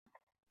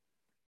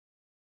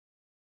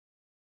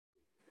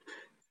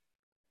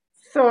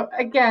So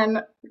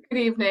again, good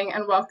evening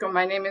and welcome.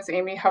 My name is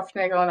Amy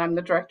Huffnagel and I'm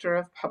the Director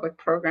of Public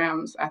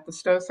Programs at the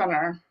Stowe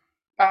Center.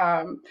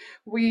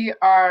 We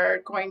are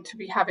going to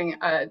be having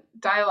a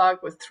dialogue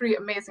with three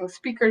amazing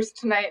speakers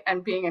tonight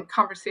and being in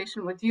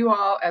conversation with you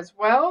all as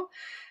well.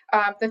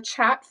 The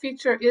chat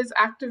feature is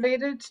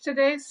activated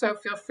today, so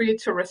feel free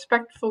to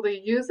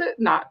respectfully use it,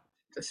 not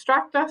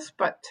distract us,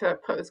 but to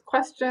pose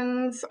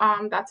questions.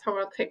 That's how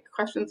we'll take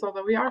questions,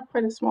 although we are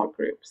quite a small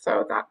group,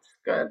 so that's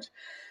good.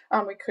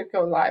 We could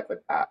go live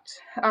with that.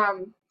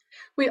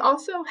 We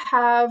also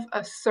have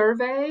a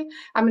survey.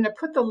 I'm going to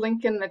put the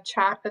link in the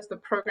chat as the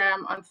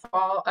program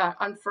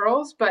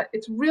unfurls, but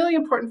it's really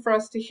important for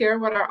us to hear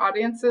what our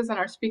audiences and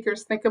our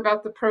speakers think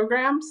about the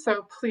program.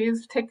 So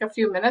please take a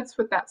few minutes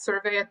with that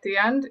survey at the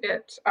end.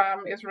 It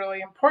is really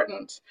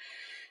important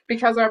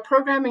because our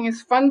programming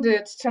is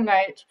funded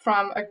tonight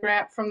from a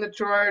grant from the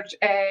George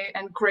A.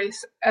 and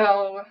Grace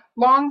L.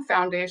 Long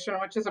Foundation,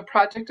 which is a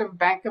project of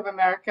Bank of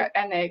America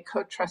NA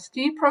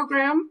co-trustee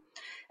program.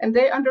 And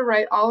they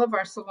underwrite all of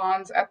our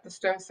salons at the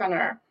Stowe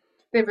Center.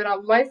 They've been a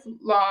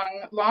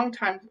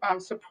long-time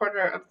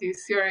supporter of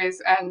these series,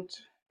 and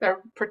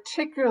they're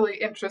particularly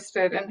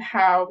interested in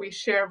how we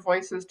share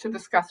voices to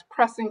discuss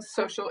pressing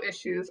social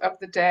issues of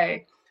the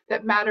day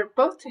that mattered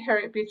both to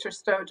Harriet Beecher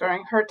Stowe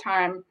during her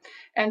time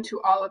and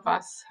to all of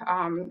us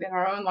in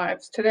our own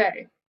lives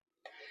today.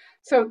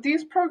 So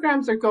these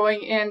programs are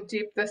going in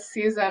deep this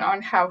season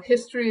on how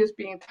history is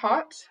being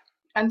taught,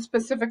 and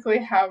specifically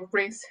how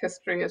race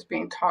history is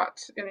being taught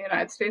in the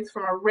United States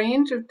from a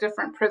range of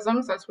different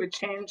prisms as we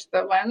change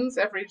the lens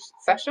every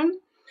session.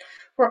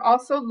 We're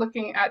also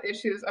looking at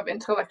issues of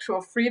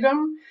intellectual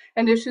freedom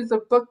and issues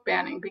of book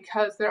banning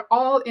because they're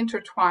all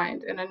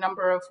intertwined in a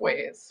number of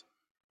ways.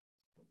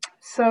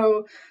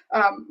 So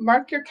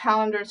mark your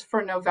calendars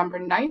for November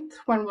 9th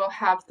when we'll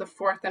have the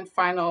fourth and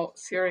final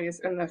series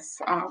in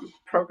this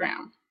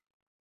program.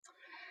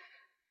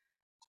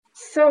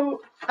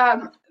 So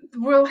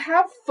we'll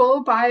have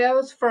full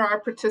bios for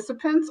our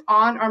participants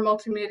on our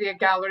multimedia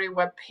gallery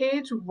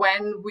webpage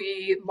when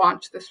we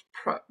launch this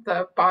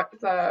the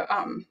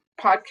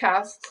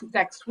podcast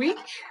next week.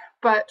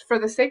 But for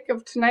the sake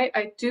of tonight,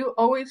 I do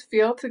always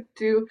feel to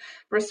do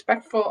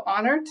respectful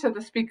honor to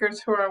the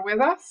speakers who are with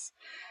us.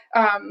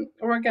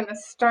 We're going to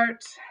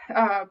start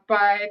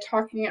by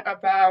talking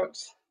about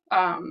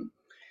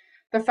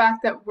the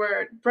fact that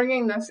we're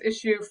bringing this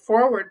issue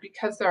forward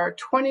because there are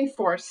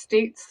 24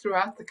 states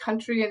throughout the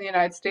country in the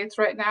United States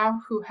right now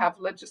who have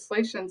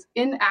legislations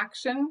in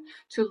action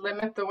to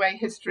limit the way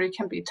history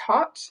can be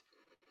taught.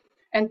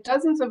 And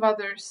dozens of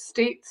other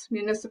states,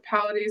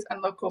 municipalities,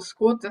 and local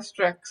school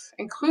districts,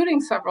 including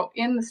several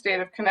in the state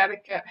of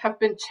Connecticut, have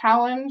been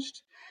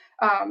challenged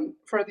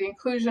for the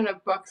inclusion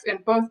of books in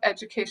both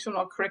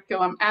educational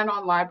curriculum and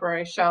on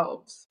library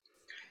shelves.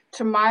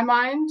 To my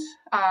mind,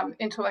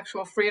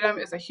 intellectual freedom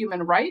is a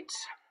human right,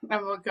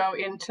 and we'll go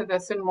into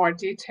this in more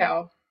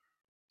detail.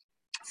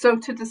 So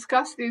to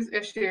discuss these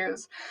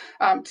issues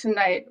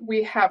tonight,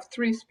 we have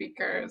three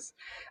speakers.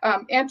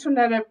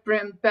 Antoinetta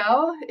Brim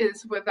Bell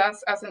is with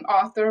us as an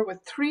author with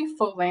three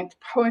full-length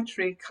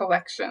poetry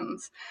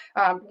collections.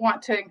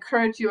 Want to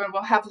encourage you, and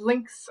we'll have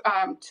links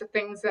to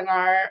things in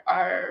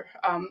our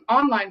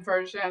online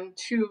version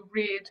to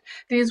read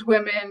These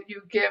Women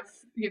You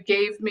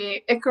Gave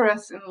Me,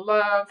 Icarus in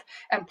Love,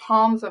 and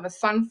Palms of a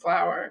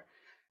Sunflower.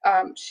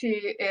 She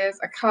is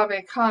a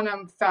Cave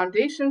Canem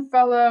Foundation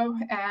Fellow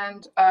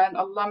and an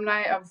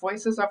alumni of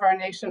Voices of Our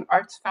Nation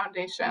Arts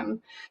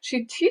Foundation.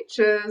 She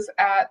teaches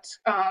at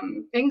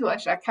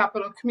English at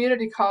Capital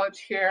Community College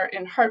here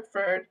in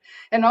Hartford,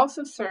 and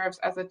also serves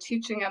as a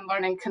teaching and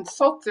learning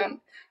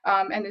consultant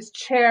and is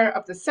chair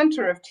of the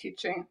Center of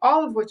Teaching,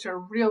 all of which are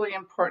really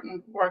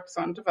important works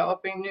on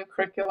developing new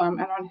curriculum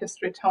and on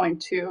history telling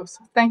too.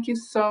 So thank you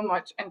so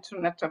much,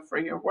 Antoinetta, for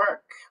your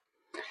work.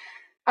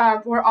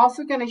 We're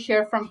also going to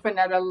hear from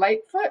Vanetta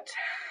Lightfoot.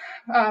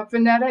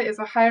 Vanetta is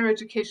a higher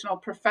educational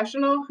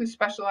professional who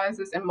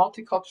specializes in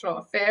multicultural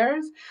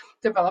affairs,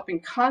 developing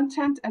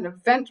content and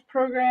event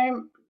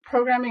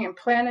programming and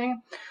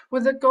planning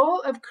with the goal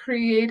of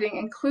creating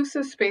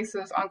inclusive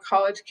spaces on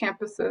college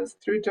campuses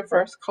through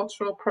diverse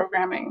cultural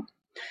programming.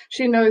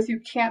 She knows you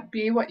can't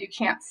be what you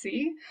can't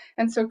see,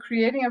 and so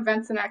creating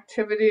events and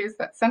activities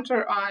that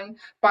center on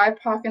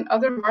BIPOC and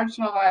other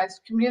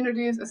marginalized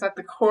communities is at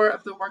the core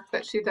of the work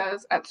that she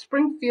does at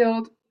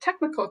Springfield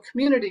Technical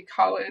Community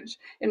College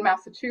in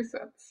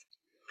Massachusetts.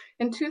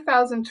 In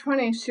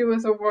 2020, she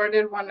was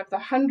awarded one of the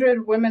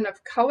 100 Women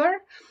of Color,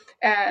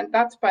 and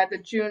that's by the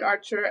June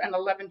Archer and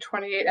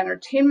 1128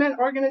 Entertainment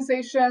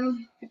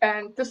Organization.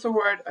 And this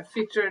award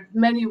featured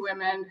many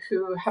women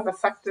who have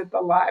affected the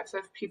lives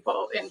of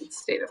people in the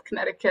state of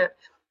Connecticut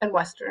and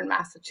Western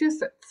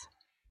Massachusetts.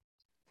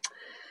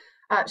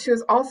 She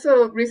was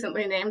also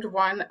recently named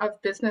one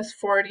of Business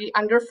 40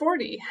 Under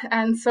 40.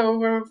 And so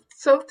we're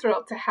so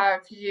thrilled to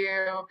have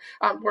you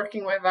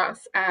working with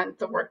us and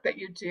the work that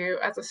you do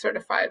as a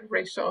certified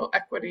racial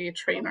equity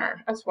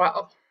trainer as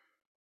well.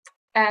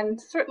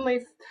 And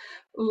certainly,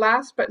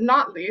 last but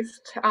not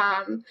least,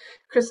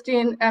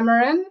 Christine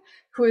Emmerin,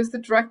 who is the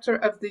director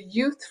of the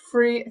Youth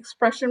Free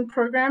Expression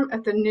Program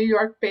at the New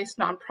York-based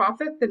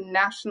nonprofit, the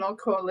National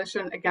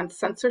Coalition Against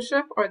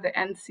Censorship, or the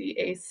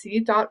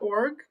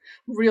NCAC.org.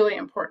 Really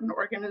important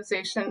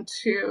organization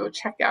to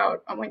check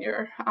out when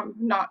you're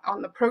not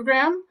on the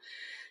program.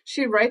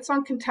 She writes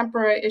on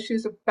contemporary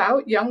issues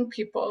about young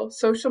people,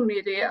 social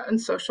media, and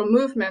social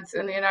movements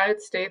in the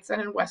United States and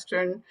in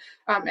Western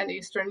and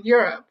Eastern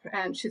Europe.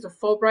 And she's a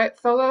Fulbright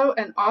Fellow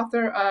and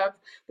author of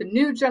The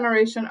New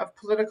Generation of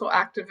Political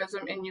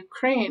Activism in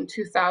Ukraine,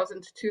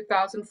 2000 to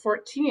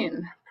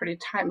 2014. Pretty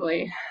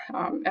timely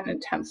and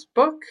intense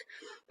book.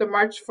 The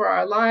March for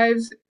Our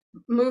Lives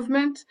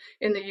movement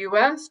in the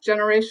US,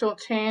 generational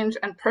change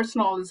and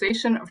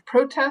personalization of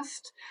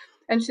protest.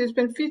 And she's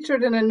been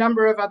featured in a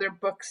number of other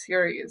book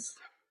series.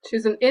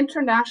 She's an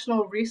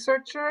international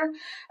researcher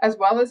as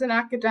well as an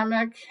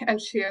academic, and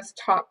she has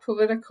taught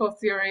political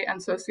theory and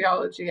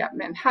sociology at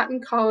Manhattan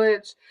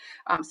College,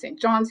 St.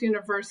 John's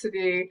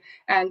University,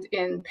 and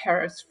in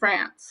Paris,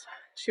 France.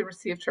 She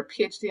received her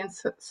PhD in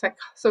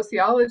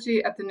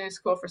sociology at the New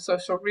School for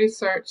Social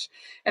Research.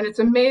 And it's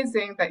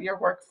amazing that your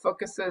work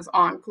focuses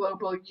on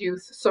global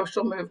youth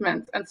social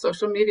movements and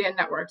social media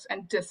networks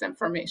and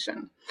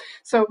disinformation.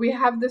 So we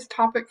have this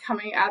topic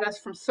coming at us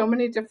from so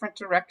many different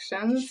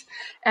directions.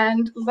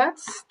 And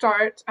let's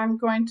start. I'm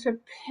going to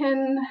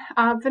pin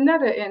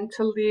Vanetta in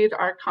to lead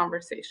our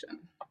conversation.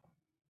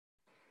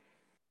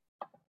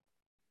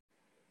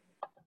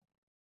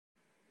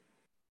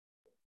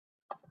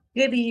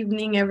 Good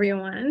evening,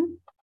 everyone.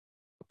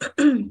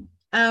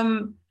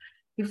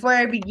 Before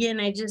I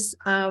begin, I just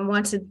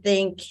want to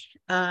thank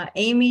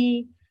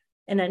Amy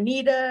and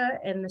Anita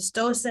and the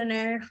Stowe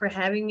Center for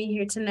having me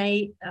here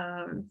tonight.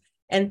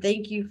 And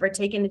thank you for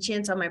taking the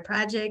chance on my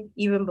project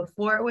even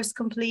before it was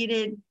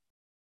completed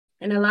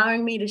and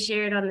allowing me to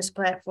share it on this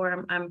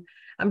platform.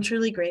 I'm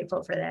truly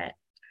grateful for that.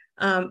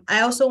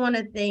 I also want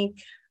to thank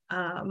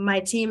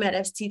my team at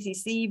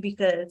STTC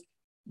because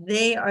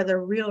they are the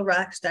real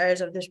rock stars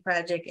of this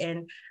project,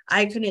 and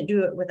I couldn't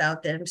do it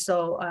without them.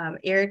 So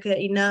Erica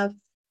Enough,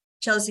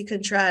 Chelsea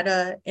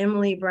Contrada,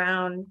 Emily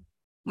Brown,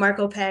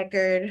 Marco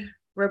Packard,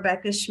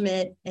 Rebecca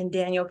Schmidt, and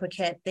Daniel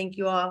Paquette. Thank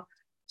you all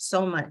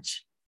so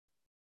much.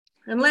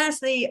 And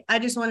lastly, I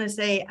just want to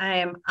say I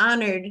am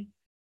honored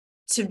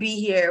to be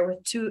here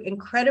with two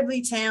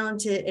incredibly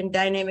talented and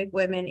dynamic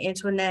women,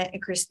 Antoinette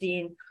and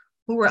Christine,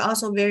 who were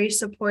also very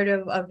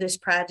supportive of this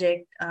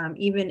project,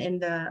 even in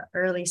the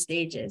early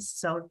stages.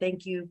 So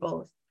thank you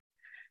both.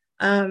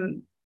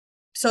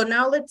 So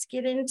now let's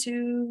get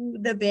into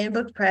the banned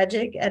book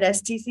project at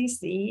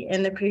STCC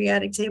and the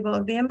periodic table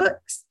of banned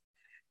books.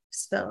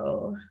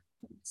 So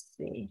let's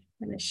see,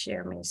 I'm gonna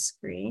share my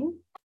screen.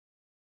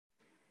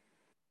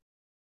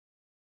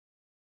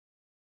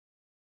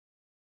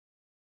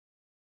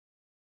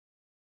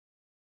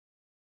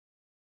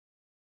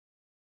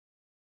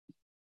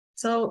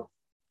 So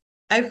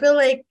I feel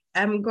like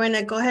I'm going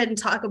to go ahead and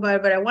talk about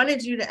it, but I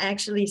wanted you to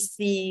actually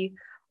see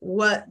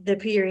what the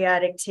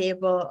periodic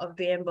table of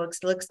banned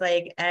books looks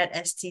like at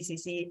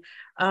STCC.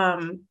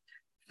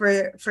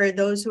 For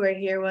those who are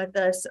here with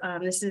us,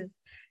 this is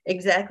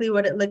exactly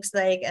what it looks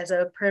like as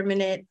a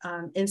permanent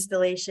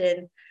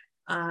installation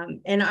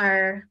in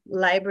our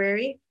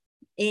library.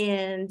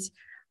 And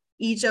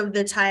each of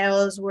the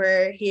tiles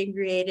were hand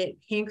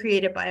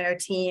created by our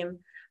team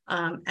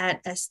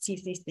at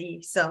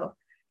STCC. So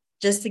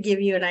just to give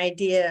you an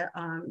idea,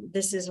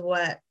 this is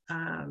what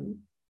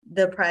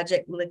the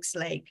project looks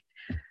like.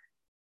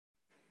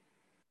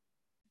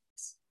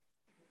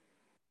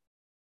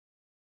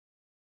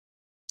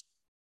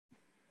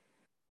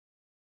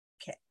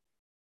 Okay,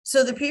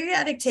 so the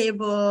periodic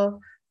table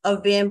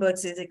of banned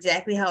books is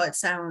exactly how it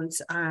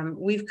sounds.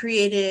 We've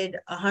created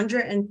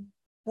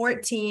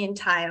 114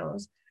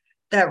 tiles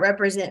that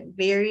represent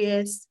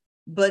various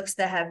books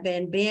that have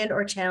been banned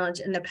or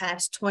challenged in the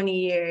past 20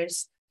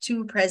 years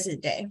to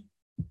present day.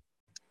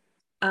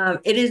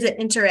 It is an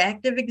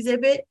interactive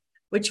exhibit,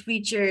 which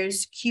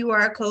features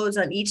QR codes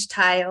on each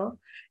tile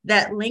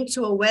that link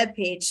to a web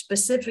page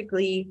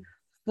specifically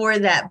for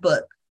that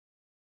book.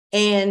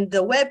 And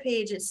the web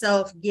page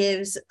itself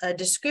gives a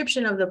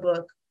description of the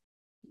book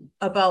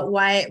about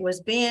why it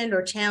was banned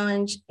or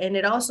challenged. And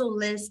it also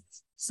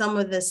lists some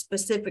of the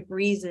specific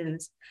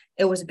reasons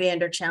it was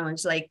banned or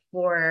challenged, like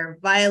for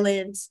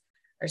violence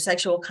or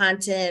sexual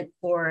content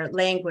or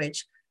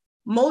language.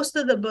 Most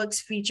of the books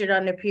featured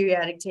on the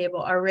periodic table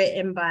are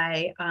written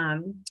by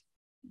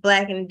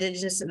Black,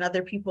 Indigenous, and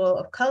other people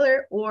of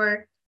color,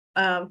 or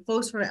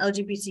folks from the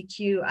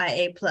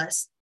LGBTQIA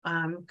plus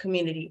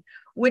community,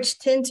 which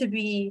tend to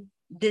be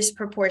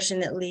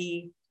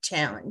disproportionately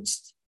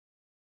challenged.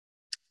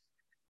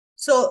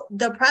 So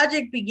the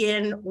project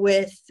began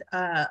with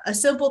a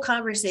simple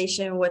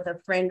conversation with a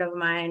friend of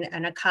mine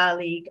and a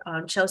colleague,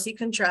 Chelsea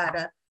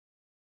Contrada.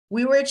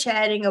 We were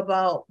chatting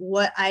about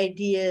what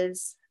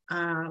ideas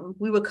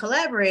we would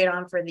collaborate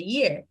on for the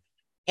year.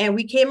 And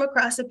we came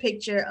across a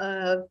picture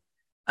of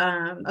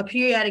a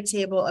periodic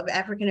table of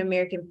African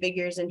American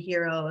figures and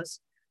heroes,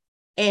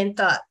 and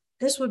thought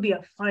this would be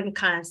a fun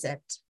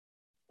concept.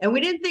 And we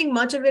didn't think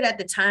much of it at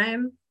the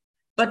time,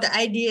 but the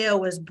idea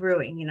was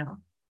brewing, you know.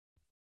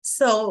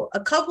 So a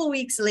couple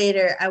weeks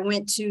later, I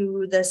went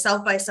to the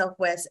South by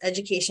Southwest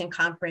Education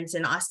Conference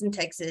in Austin,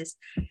 Texas.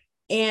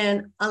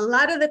 And a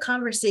lot of the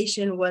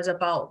conversation was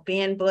about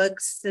banned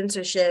books,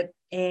 censorship,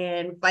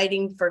 and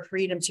fighting for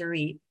freedom to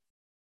read.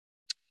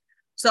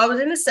 So I was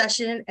in a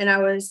session and I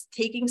was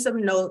taking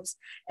some notes.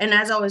 And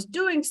as I was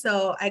doing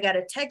so, I got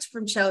a text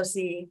from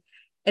Chelsea,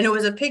 and it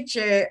was a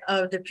picture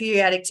of the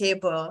periodic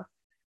table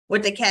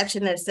with the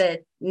caption that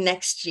said,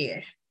 "Next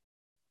year."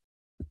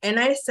 And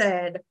I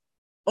said,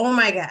 "Oh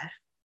my God,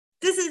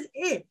 this is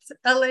it."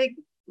 I like,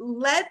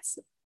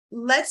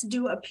 let's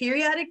do a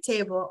periodic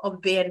table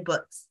of banned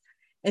books.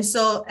 And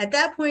so at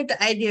that point,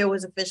 the idea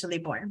was officially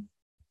born.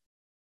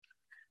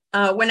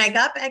 When I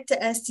got back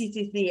to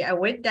STCC, I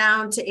went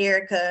down to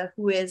Erica,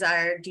 who is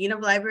our Dean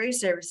of Library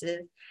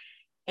Services.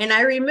 And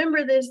I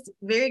remember this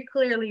very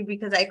clearly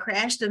because I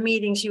crashed a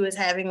meeting she was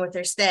having with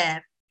her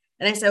staff.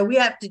 And I said, we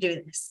have to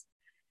do this.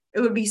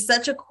 It would be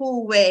such a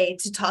cool way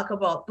to talk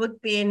about book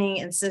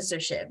banning and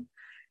censorship,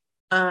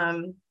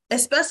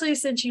 especially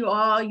since you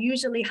all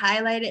usually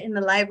highlight it in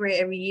the library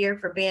every year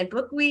for Banned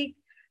Book Week.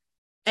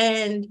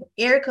 And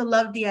Erica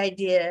loved the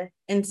idea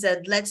and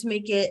said, let's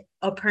make it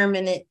a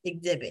permanent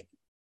exhibit.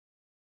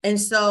 And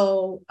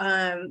so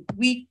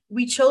we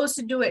chose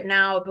to do it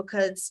now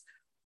because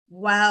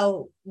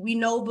while we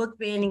know book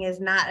banning is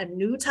not a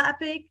new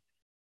topic,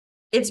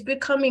 it's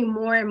becoming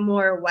more and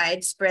more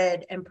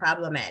widespread and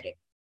problematic.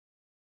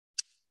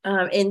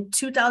 In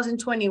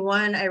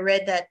 2021, I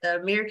read that the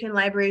American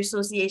Library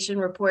Association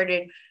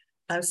reported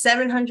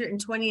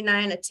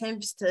 729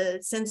 attempts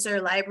to censor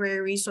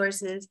library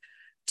resources,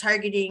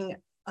 targeting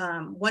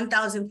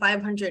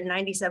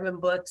 1,597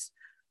 books,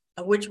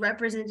 which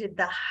represented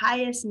the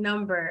highest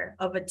number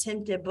of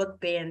attempted book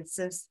bans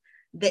since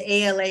the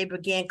ALA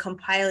began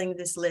compiling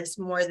this list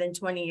more than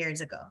 20 years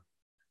ago.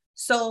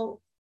 So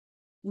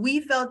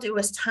we felt it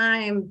was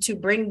time to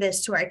bring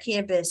this to our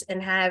campus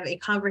and have a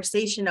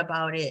conversation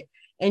about it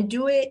and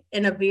do it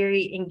in a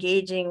very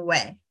engaging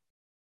way.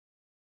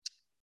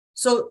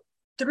 So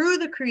through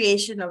the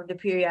creation of the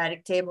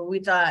periodic table, we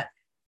thought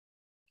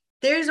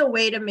there's a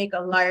way to make a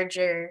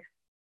larger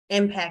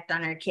impact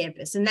on our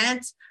campus. And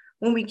that's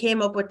when we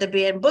came up with the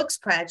Banned Books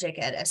Project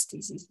at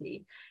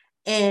STCC.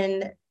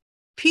 And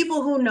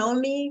people who know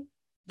me,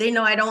 they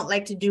know I don't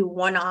like to do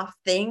one-off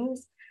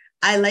things.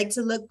 I like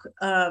to look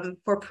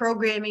for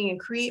programming and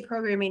create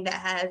programming that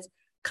has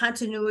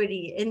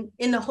continuity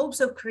in the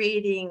hopes of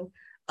creating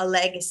a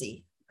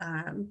legacy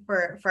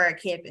for our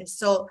campus.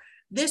 So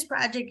this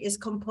project is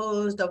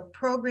composed of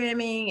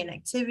programming and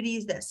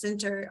activities that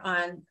center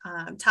on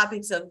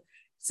topics of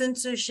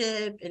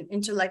censorship and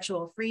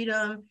intellectual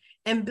freedom,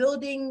 and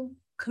building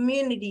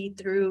community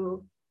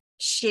through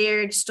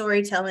shared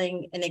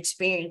storytelling and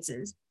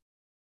experiences.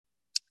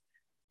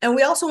 And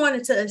we also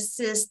wanted to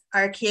assist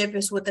our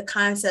campus with the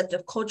concept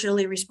of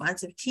culturally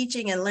responsive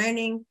teaching and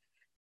learning.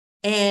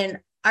 And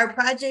our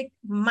project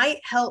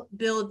might help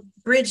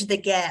bridge the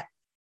gap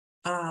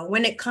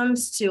when it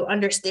comes to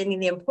understanding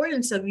the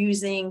importance of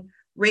using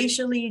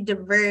racially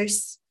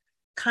diverse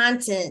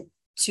content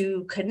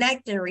to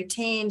connect and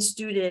retain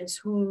students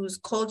whose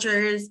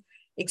cultures,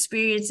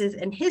 experiences,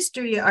 and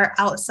history are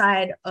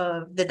outside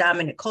of the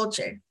dominant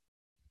culture.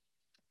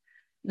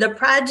 The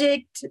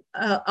project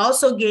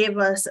also gave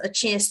us a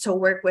chance to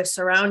work with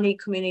surrounding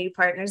community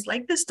partners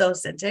like the Stowe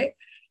Center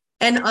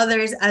and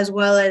others, as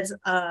well as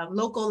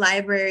local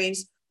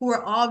libraries who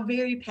are all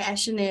very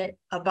passionate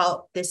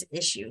about this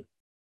issue.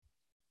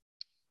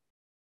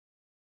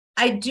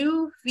 I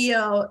do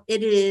feel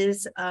it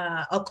is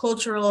a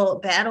cultural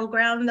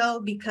battleground,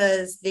 though,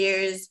 because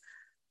there's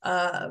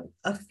a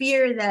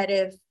fear that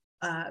if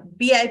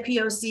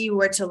BIPOC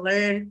were to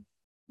learn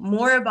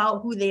more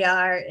about who they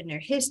are and their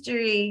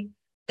history,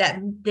 that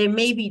they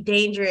may be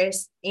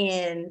dangerous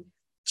and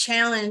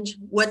challenge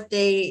what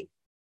they've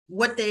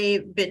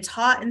been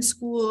taught in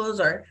schools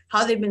or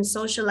how they've been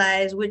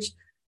socialized, which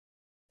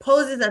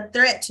poses a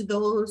threat to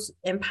those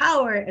in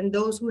power and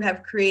those who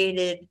have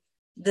created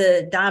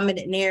the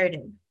dominant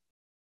narrative.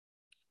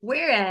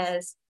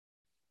 Whereas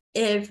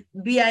if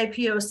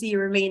BIPOC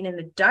remain in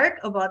the dark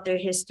about their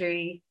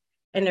history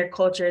and their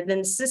culture,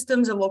 then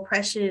systems of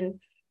oppression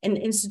and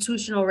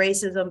institutional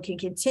racism can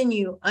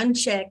continue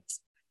unchecked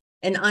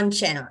and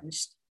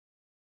unchallenged.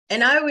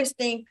 And I always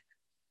think,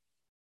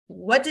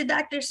 what did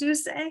Dr. Seuss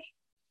say?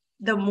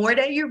 The more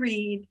that you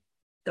read,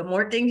 the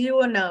more things you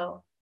will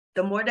know,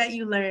 the more that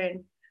you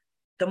learn,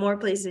 the more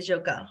places you'll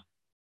go.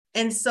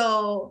 And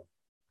so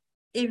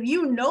if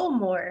you know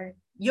more,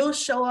 you'll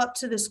show up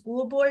to the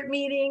school board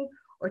meeting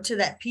or to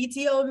that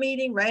PTO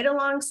meeting right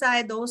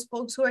alongside those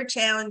folks who are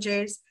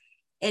challengers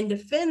and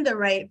defend the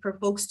right for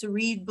folks to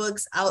read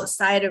books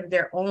outside of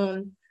their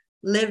own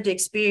lived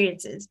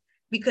experiences,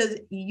 because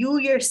you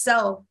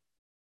yourself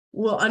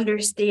will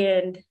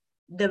understand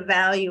the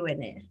value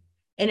in it.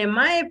 And in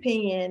my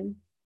opinion,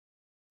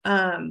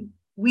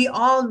 we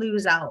all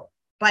lose out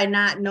by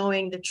not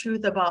knowing the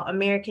truth about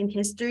American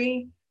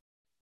history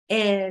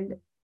and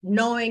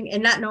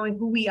not knowing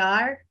who we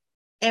are.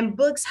 And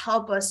books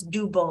help us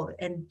do both.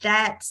 And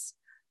that's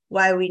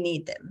why we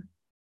need them.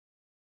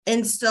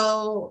 And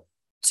so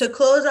to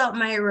close out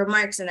my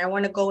remarks, and I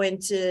want to go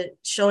into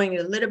showing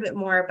you a little bit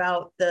more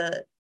about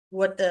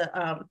what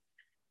the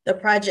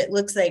project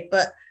looks like,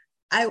 but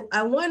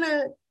I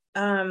want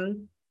to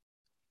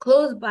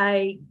close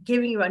by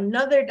giving you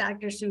another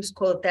Dr. Seuss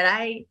quote that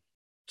I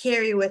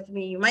carry with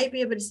me. You might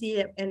be able to see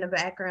it in the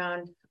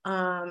background.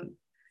 And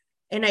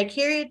I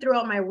carry it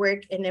throughout my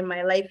work and in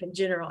my life in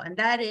general. And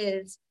that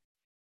is,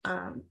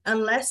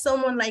 unless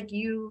someone like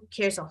you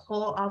cares a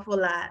whole awful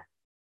lot,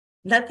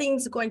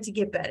 nothing's going to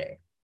get better.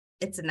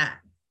 It's not.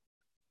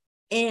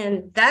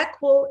 And that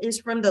quote is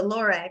from the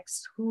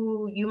Lorax,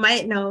 who you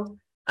might know,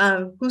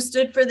 who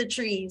stood for the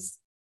trees.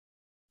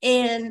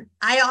 And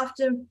I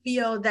often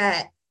feel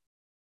that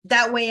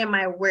way in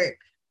my work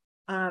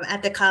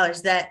at the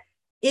college, that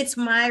it's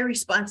my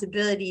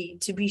responsibility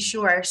to be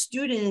sure our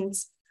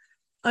students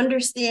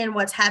understand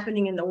what's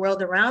happening in the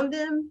world around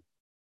them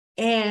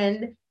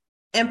and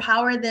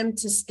empower them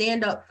to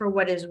stand up for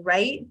what is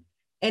right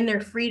and their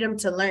freedom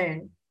to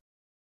learn.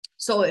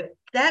 So if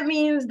that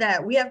means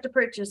that we have to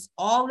purchase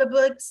all the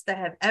books that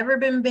have ever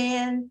been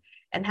banned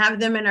and have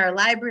them in our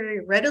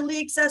library readily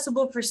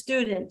accessible for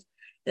students,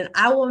 then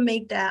I will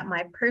make that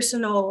my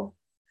personal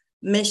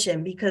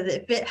mission, because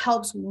if it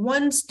helps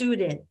one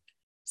student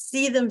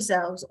see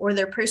themselves or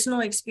their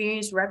personal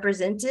experience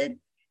represented,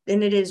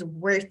 then it is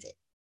worth it.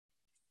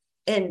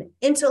 And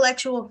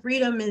intellectual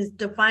freedom is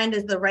defined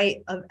as the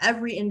right of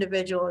every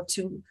individual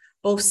to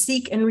both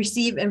seek and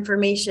receive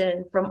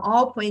information from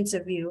all points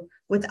of view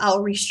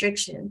without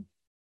restriction.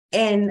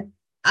 And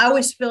I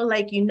always feel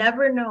like you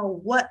never know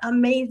what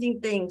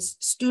amazing things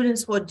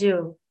students will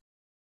do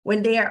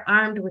when they are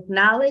armed with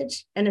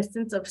knowledge and a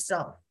sense of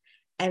self.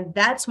 And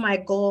that's my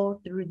goal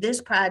through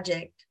this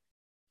project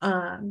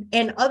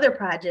and other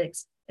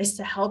projects, is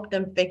to help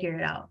them figure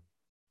it out.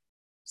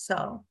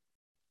 So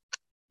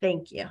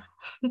thank you.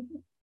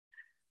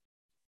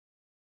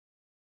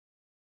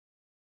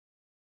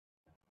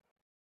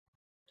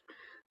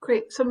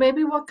 Great. So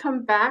maybe we'll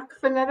come back,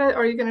 Vanetta,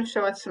 or are you going to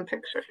show us some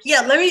pictures?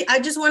 Yeah, I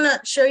just want to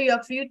show you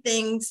a few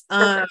things.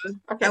 Okay,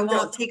 I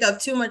won't take up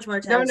too much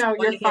more time. No,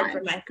 you're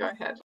fine. Go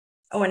ahead.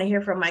 I want to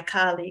hear from my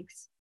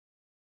colleagues.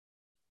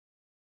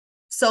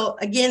 So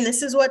again,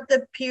 this is what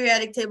the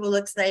periodic table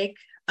looks like.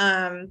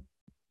 And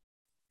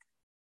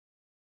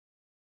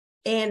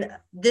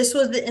this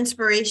was the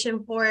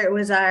inspiration for it.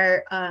 Was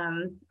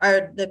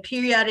the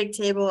periodic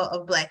table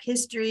of Black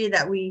history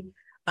that we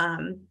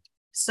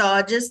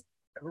saw just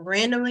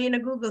randomly in a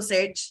Google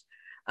search.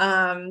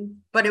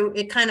 But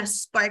it kind of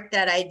sparked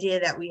that idea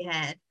that we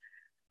had.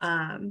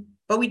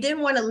 But we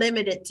didn't want to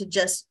limit it to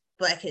just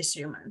Black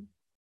History Month.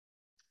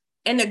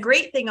 And the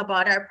great thing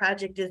about our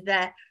project is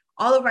that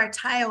all of our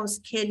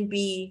tiles can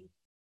be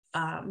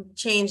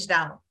changed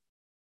out.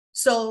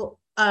 So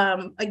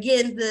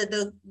again,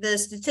 the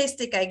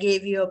statistic I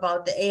gave you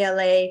about the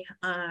ALA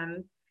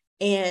and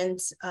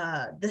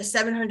the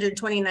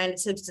 729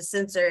 attempts to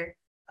censor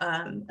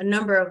a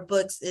number of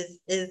books is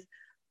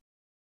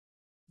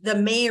the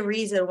main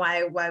reason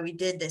why we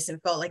did this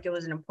and felt like it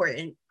was an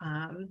important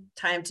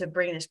time to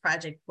bring this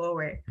project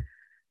forward.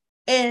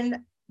 And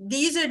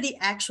these are the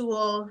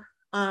actual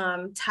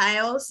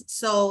tiles.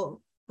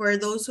 So for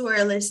those who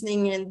are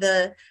listening in,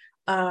 the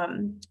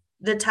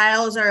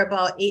tiles are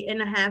about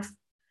 8.5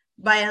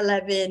 by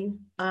 11.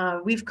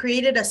 We've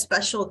created a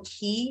special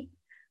key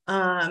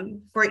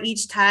for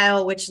each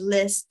tile, which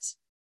lists,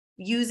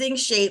 using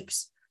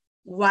shapes,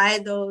 why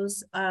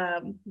those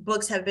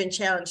books have been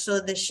challenged. So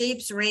the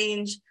shapes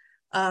range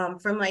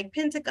from like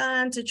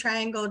pentagon to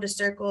triangle to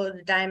circle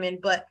to diamond,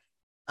 but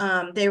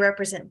they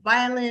represent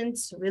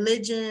violence,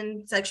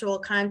 religion, sexual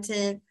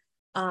content,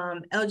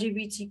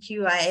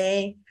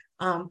 LGBTQIA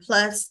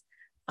plus.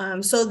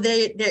 So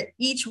they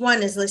each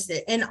one is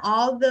listed, and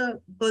all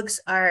the books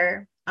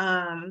are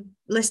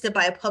listed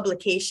by a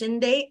publication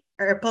date,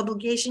 or a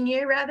publication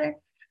year rather.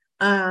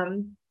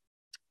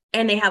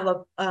 And they have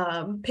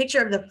a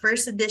picture of the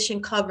first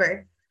edition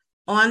cover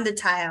on the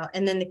tile,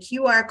 and then the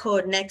QR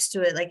code next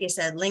to it, like I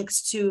said,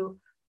 links to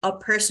a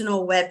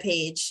personal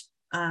webpage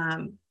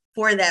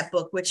for that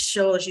book, which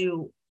shows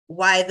you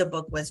why the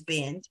book was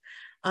banned.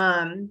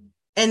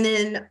 And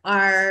then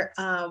our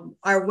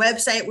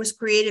website was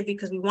created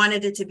because we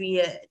wanted it to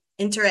be an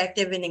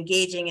interactive and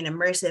engaging and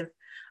immersive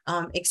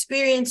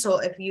experience. So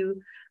if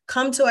you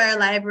come to our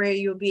library,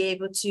 you'll be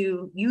able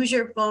to use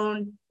your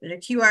phone with a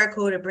QR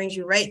code. It brings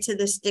you right to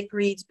the Stick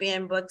Reads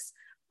Banned Books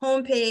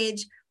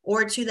homepage,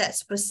 or to that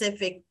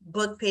specific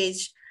book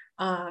page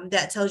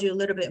that tells you a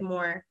little bit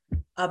more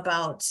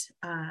about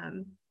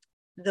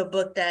the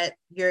book that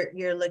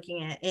you're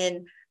looking at.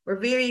 And we're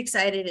very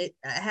excited.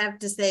 I have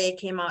to say, it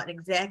came out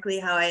exactly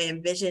how I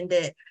envisioned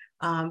it,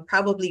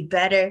 probably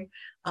better.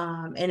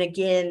 And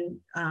again,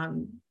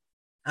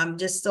 I'm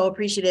just so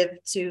appreciative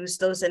to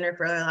Stowe Center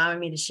for allowing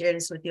me to share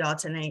this with you all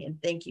tonight.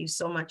 And thank you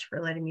so much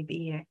for letting me be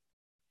here.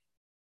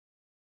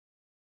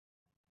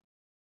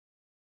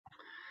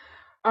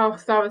 Oh,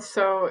 that was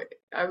so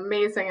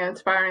amazing and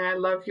inspiring. I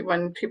love you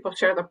when people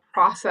share the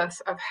process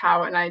of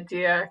how an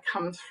idea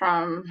comes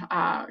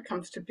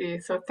to be.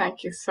 So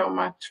thank you so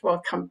much.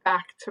 We'll come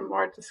back to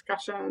more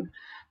discussion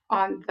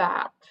on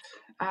that.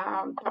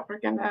 But we're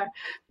going to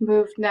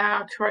move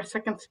now to our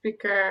second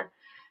speaker,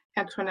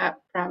 Antoinette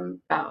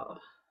Brembell.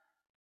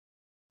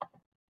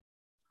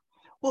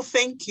 Well,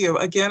 thank you.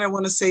 Again, I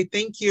want to say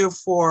thank you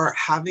for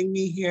having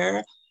me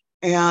here.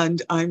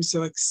 And I'm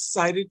so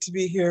excited to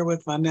be here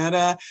with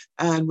Vonetta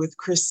and with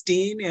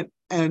Christine.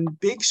 And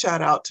big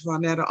shout out to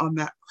Vonetta on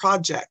that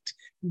project.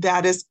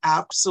 That is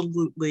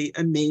absolutely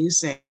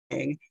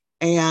amazing.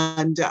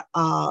 And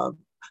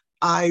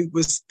I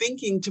was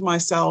thinking to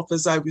myself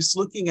as I was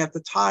looking at the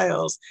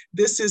tiles,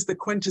 this is the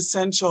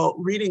quintessential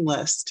reading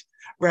list,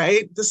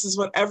 right? This is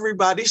what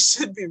everybody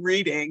should be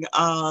reading.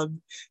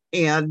 And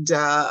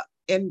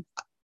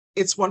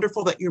it's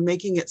wonderful that you're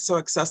making it so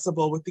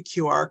accessible with the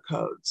QR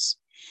codes.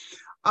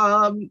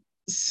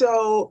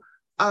 So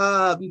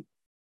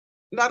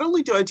not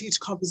only do I teach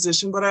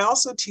composition, but I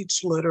also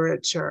teach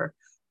literature.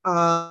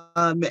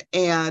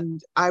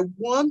 And I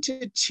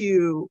wanted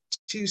to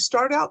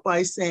start out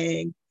by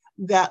saying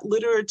that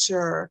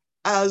literature,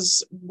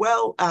 as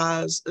well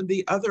as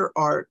the other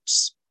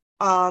arts,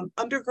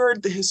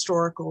 undergird the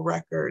historical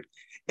record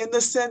in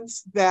the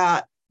sense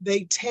that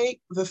they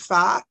take the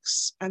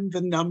facts and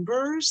the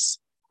numbers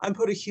and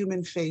put a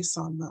human face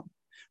on them.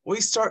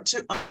 We start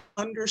to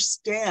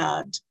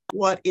understand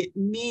what it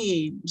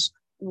means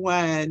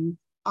when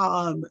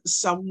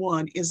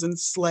someone is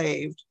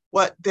enslaved,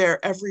 what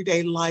their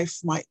everyday life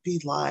might be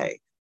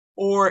like,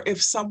 or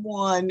if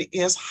someone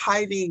is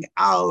hiding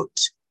out.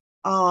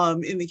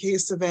 In the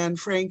case of Anne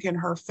Frank and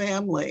her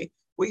family,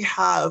 we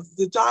have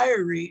the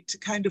diary to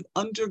kind of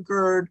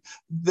undergird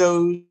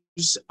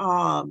those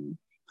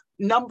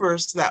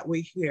numbers that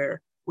we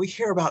hear. We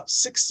hear about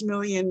 6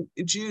 million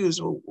Jews,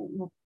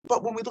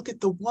 but when we look at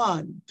the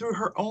one through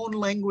her own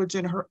language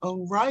and her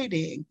own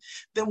writing,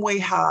 then we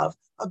have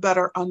a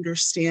better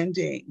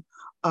understanding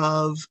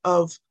of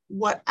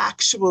what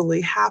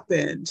actually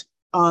happened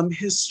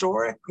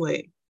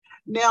historically.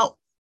 Now,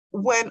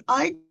 when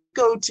I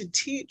go to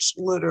teach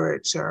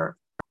literature,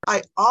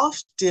 I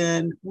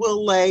often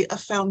will lay a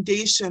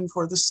foundation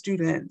for the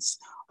students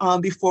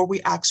before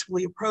we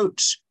actually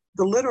approach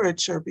the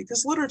literature,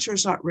 because literature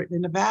is not written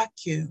in a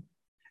vacuum.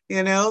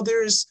 You know,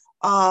 there's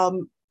a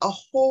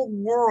whole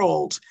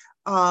world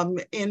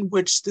in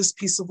which this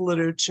piece of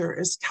literature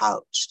is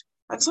couched.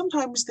 And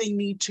sometimes they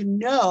need to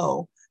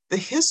know the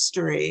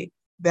history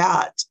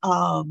that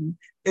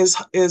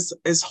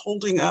is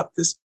holding up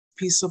this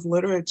piece of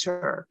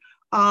literature.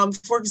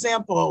 For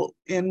example,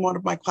 in one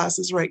of my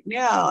classes right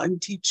now, I'm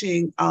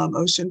teaching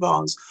Ocean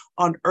Vuong's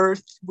On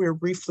Earth, We're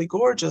Briefly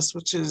Gorgeous,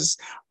 which is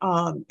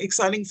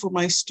exciting for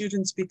my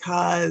students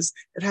because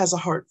it has a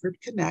Hartford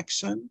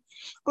connection,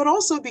 but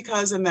also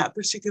because in that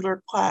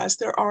particular class,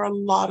 there are a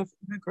lot of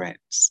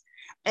immigrants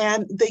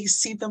and they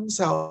see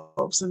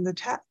themselves in the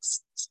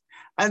texts.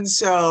 And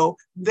so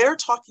they're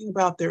talking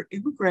about their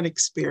immigrant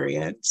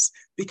experience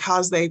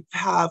because they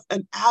have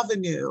an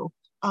avenue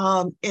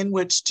in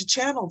which to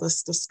channel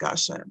this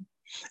discussion.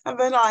 And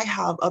then I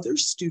have other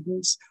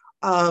students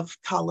of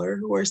color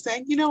who are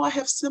saying, you know, I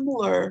have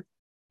similar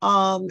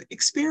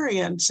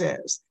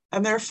experiences,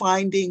 and they're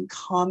finding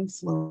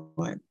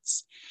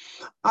confluence.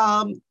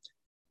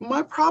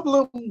 My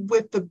problem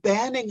with the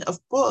banning of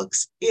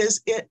books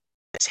is it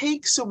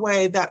takes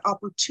away that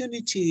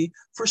opportunity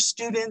for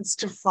students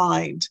to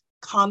find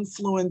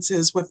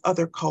confluences with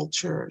other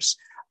cultures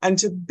and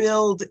to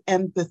build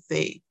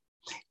empathy.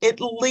 It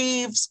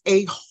leaves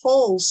a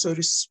hole, so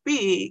to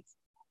speak,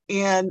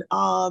 in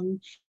not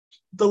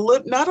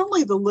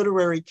only the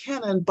literary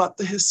canon, but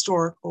the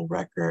historical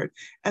record.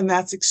 And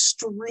that's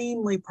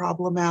extremely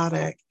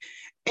problematic.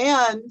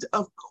 And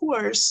of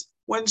course,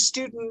 when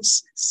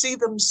students see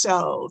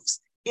themselves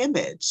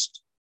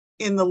imaged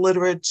in the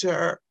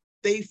literature,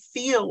 they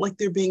feel like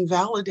they're being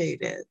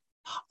validated.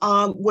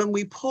 When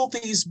we pull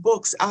these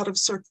books out of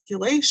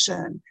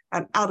circulation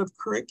and out of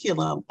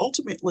curriculum,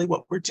 ultimately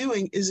what we're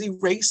doing is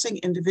erasing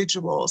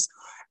individuals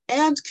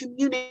and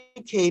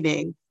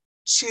communicating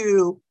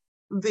to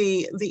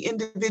the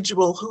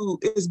individual who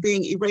is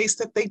being erased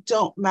that they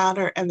don't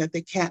matter and that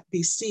they can't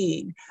be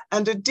seen.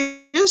 And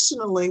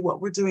additionally, what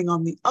we're doing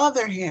on the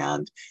other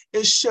hand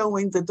is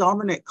showing the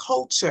dominant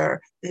culture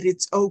that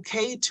it's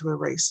okay to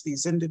erase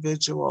these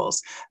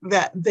individuals,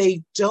 that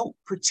they don't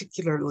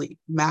particularly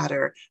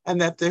matter,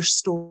 and that their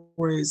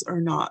stories are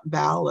not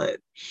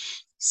valid.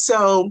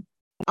 So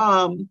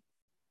another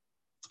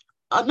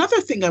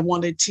thing I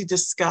wanted to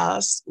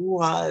discuss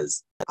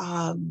was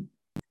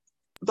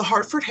the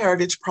Hartford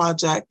Heritage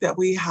Project that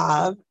we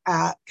have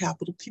at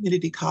Capital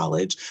Community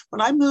College.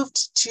 When I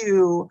moved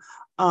to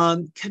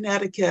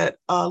Connecticut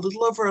a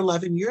little over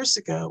 11 years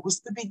ago, it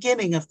was the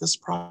beginning of this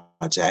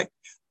project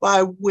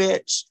by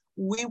which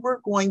we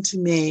were going to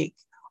make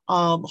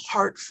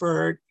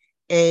Hartford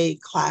a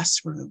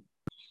classroom.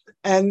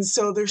 And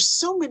so there's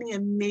so many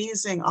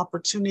amazing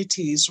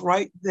opportunities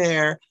right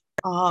there,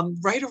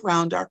 right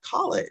around our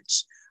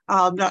college.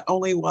 Not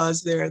only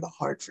was there the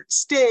Hartford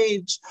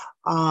stage,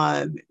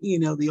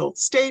 the old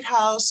State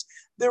House,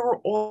 there were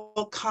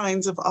all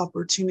kinds of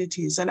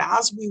opportunities. And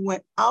as we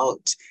went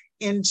out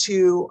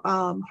into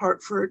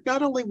Hartford,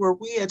 not only were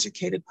we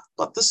educated,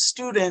 but the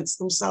students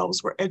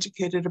themselves were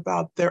educated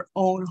about their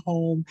own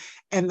home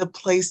and the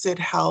place it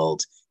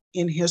held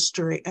in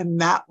history.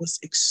 And that was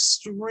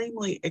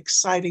extremely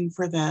exciting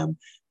for them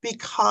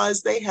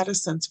because they had a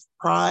sense of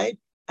pride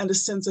and a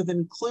sense of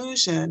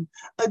inclusion.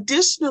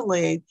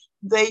 Additionally,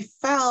 they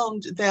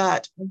found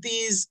that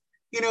these,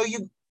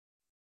 you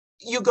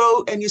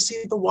go and you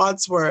see the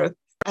Wadsworth,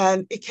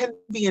 and it can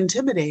be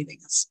intimidating.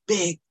 It's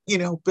big,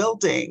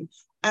 building.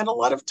 And a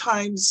lot of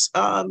times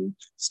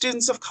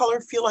students of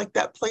color feel like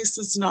that place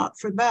is not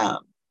for them.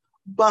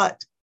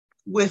 But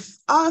with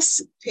us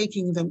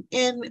taking them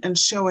in and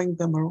showing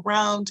them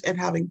around and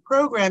having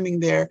programming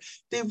there,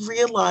 they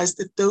realized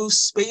that those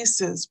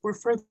spaces were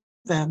for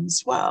them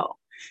as well.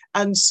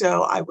 And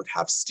so I would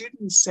have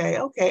students say,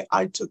 okay,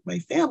 I took my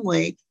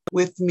family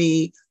with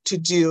me to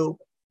do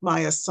my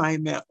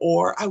assignment,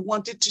 or I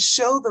wanted to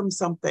show them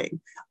something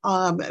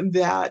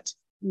that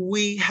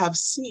we have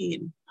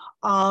seen.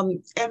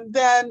 And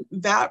then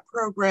that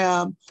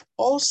program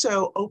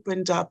also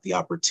opened up the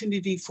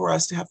opportunity for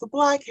us to have the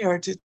Black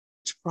Heritage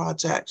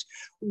Project,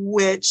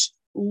 which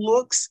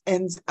looks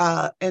and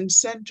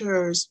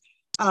centers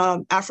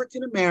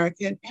African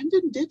American and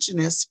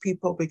Indigenous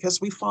people, because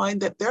we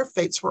find that their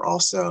fates were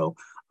also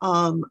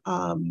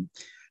bound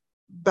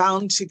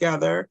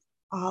together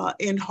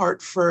in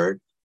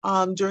Hartford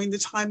during the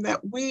time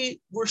that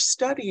we were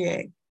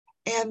studying.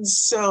 And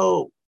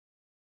so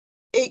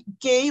it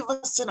gave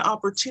us an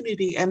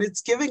opportunity, and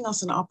it's giving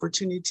us an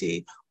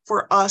opportunity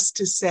for us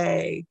to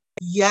say,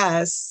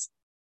 yes,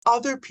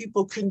 other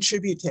people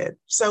contributed.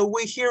 So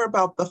we hear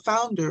about the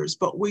founders,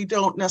 but we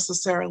don't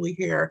necessarily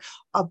hear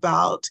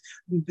about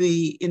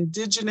the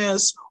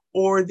indigenous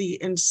or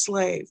the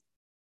enslaved.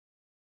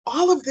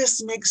 All of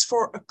this makes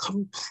for a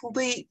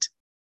complete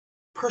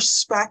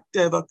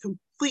perspective, a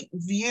complete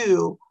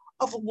view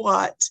of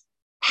what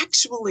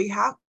actually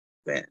happened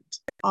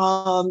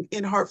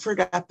in Hartford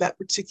at that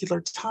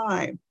particular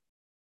time.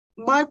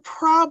 My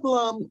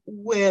problem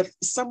with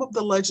some of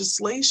the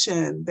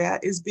legislation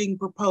that is being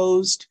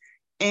proposed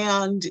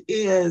and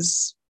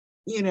is,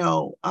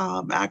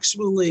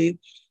 actually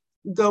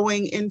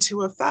going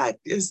into effect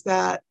is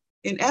that,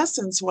 in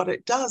essence, what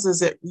it does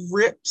is it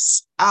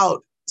rips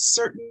out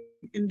certain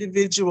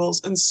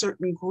individuals and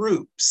certain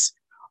groups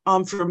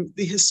from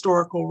the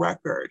historical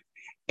record.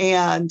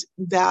 And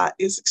that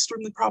is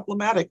extremely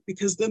problematic,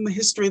 because then the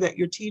history that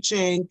you're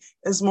teaching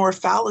is more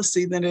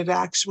fallacy than it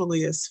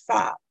actually is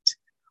fact.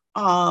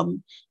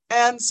 And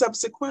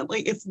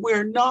subsequently, if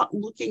we're not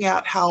looking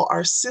at how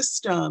our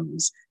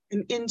systems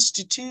and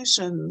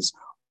institutions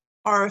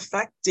are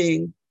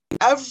affecting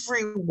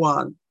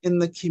everyone in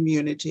the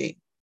community,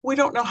 we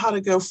don't know how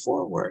to go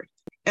forward.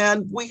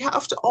 And we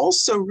have to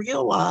also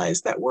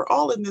realize that we're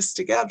all in this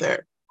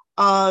together,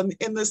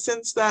 in the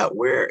sense that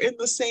we're in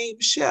the same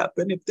ship.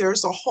 And if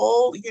there's a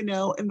hole,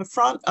 in the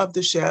front of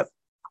the ship,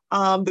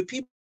 the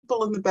people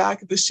in the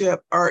back of the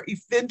ship are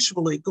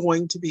eventually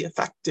going to be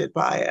affected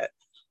by it.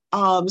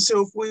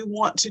 So if we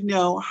want to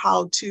know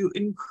how to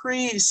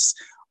increase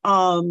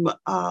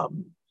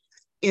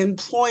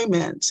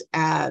employment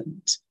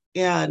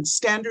and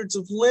standards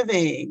of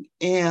living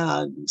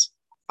and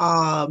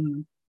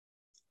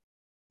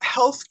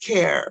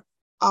healthcare,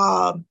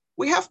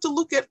 we have to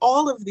look at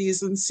all of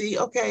these and see,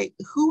 okay,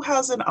 who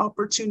has an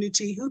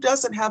opportunity, who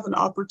doesn't have an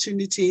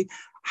opportunity?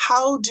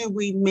 How do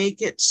we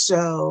make it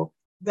so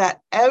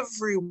that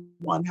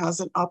everyone has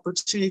an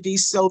opportunity,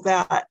 so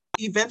that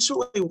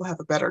eventually we'll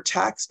have a better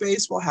tax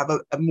base, we'll have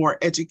a more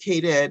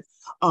educated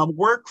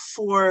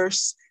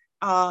workforce,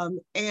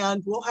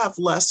 and we'll have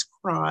less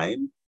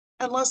crime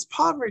and less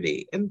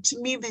poverty. And to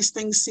me, these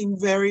things seem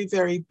very,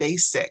 very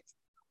basic.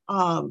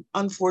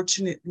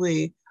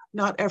 Unfortunately,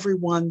 not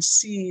everyone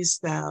sees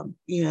it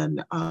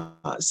in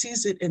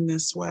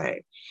this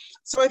way.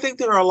 So I think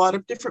there are a lot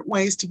of different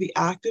ways to be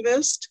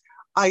activist.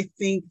 I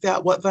think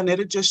that what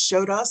Vanetta just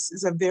showed us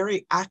is a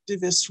very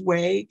activist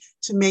way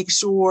to make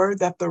sure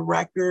that the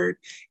record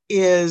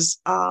is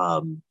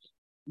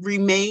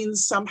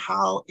remains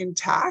somehow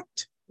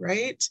intact,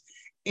 right?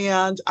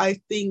 And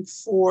I think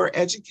for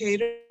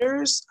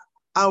educators,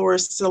 our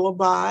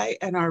syllabi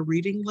and our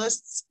reading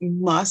lists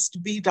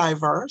must be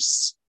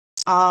diverse.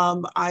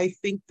 I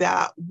think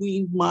that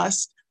we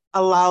must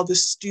allow the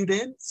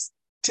students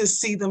to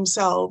see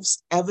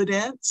themselves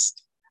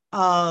evidenced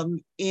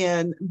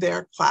in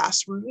their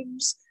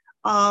classrooms,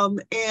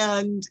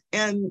 and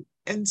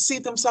see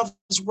themselves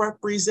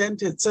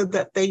represented, so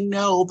that they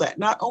know that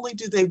not only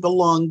do they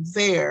belong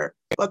there,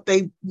 but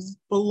they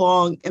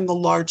belong in the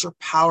larger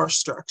power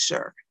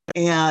structure,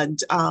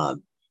 and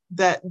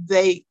that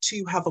they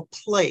too have a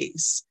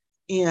place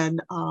in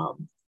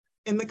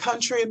in the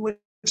country in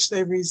which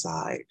they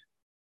reside.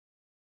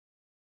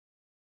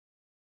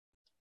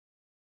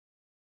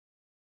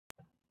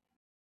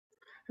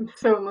 I'm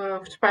so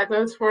moved by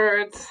those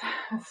words.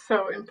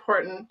 So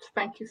important.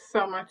 Thank you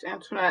so much,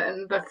 Antoinette,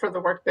 and for the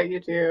work that you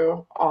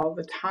do all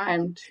the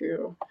time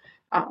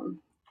um,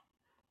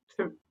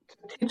 to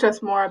teach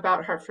us more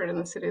about Hartford and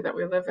the city that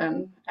we live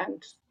in,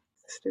 and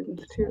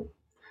students too.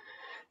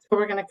 So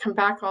we're going to come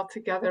back all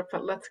together,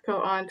 but let's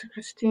go on to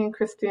Christine.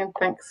 Christine,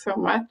 thanks so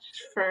much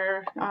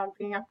for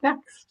being up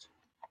next.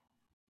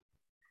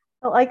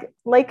 Like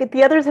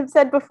the others have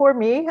said before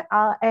me,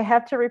 I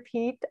have to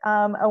repeat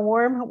a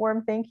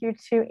warm thank you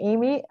to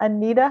Amy,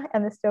 Anita,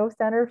 and the Stowe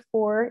Center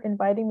for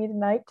inviting me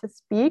tonight to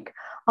speak.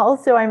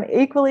 Also, I'm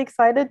equally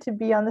excited to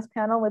be on this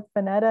panel with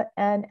Vanetta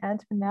and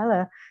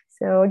Antonella.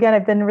 So again,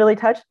 I've been really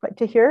touched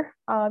to hear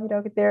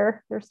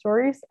their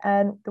stories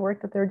and the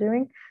work that they're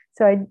doing.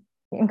 So I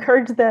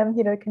encourage them,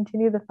 to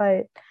continue the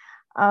fight.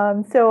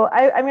 So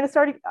I'm going to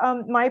start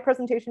my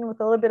presentation with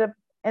a little bit of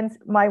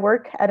my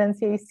work at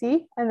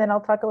NCAC, and then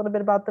I'll talk a little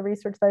bit about the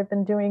research that I've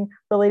been doing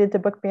related to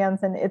book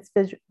bans and its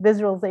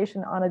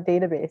visualization on a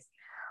database.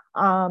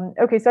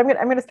 Okay, so I'm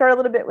going to start a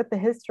little bit with the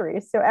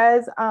history. So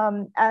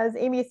as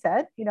Amy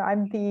said,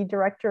 I'm the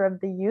director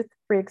of the Youth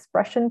Free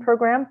Expression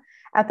Program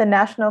at the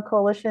National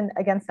Coalition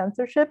Against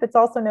Censorship. It's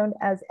also known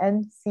as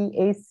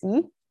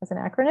NCAC as an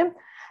acronym.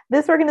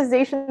 This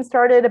organization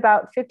started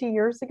about 50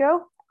 years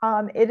ago.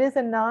 It is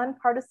a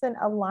nonpartisan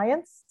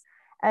alliance,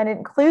 and it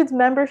includes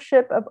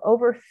membership of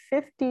over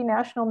 50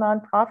 national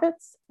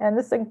nonprofits. And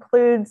this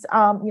includes,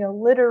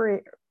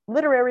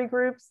 literary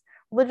groups,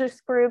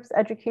 religious groups,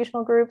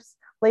 educational groups,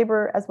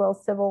 labor, as well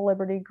as civil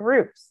liberty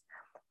groups.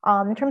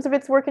 In terms of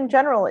its work in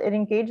general, it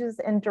engages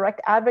in direct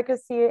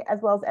advocacy as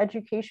well as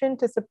education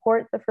to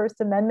support the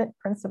First Amendment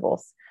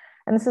principles.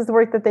 And this is the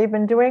work that they've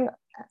been doing,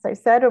 as I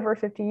said, over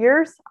 50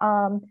 years.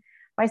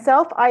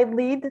 Myself, I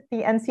lead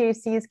the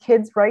NCAC's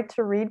Kids Right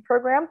to Read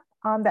program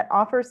that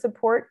offers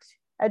support,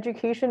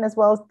 education, as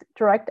well as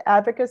direct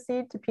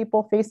advocacy to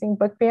people facing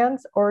book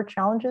bans or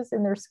challenges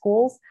in their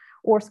schools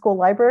or school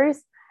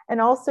libraries, and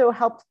also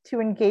helped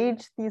to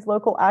engage these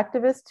local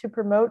activists to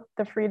promote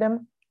the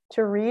freedom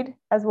to read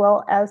as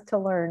well as to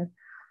learn.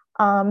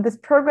 This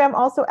program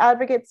also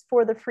advocates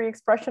for the free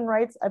expression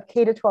rights of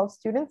K-12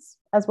 students,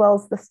 as well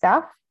as the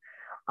staff.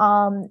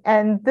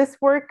 And this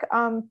work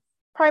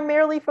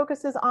primarily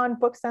focuses on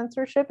book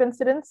censorship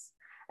incidents,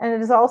 and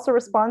it is also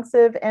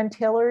responsive and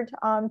tailored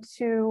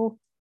to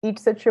each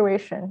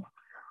situation.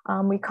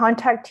 We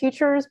contact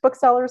teachers,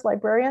 booksellers,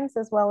 librarians,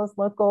 as well as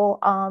local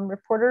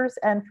reporters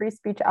and free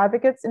speech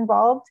advocates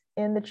involved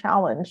in the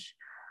challenge.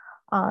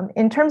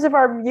 In terms of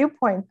our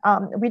viewpoint,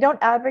 we don't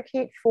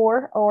advocate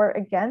for or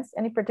against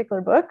any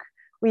particular book.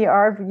 We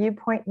are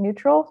viewpoint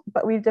neutral,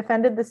 but we've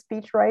defended the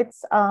speech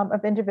rights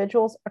of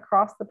individuals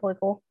across the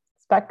political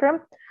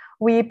spectrum.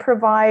 We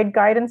provide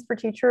guidance for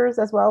teachers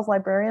as well as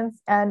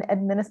librarians and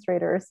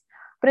administrators.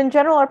 But in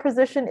general, our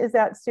position is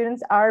that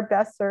students are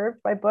best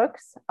served by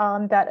books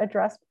that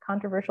address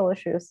controversial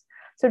issues.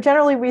 So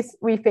generally,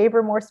 we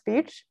favor more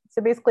speech.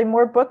 So basically,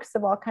 more books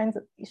of all kinds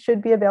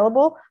should be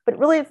available. But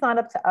really, it's not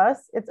up to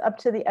us. It's up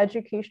to the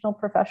educational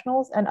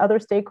professionals and other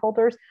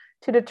stakeholders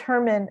to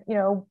determine,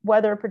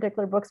 whether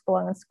particular books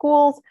belong in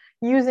schools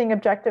using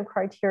objective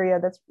criteria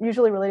that's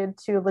usually related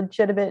to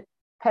legitimate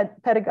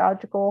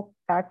pedagogical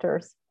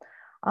factors.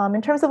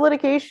 In terms of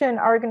litigation,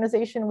 our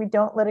organization, we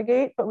don't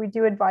litigate, but we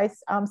do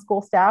advise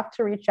school staff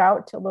to reach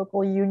out to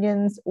local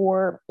unions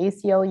or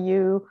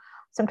ACLU.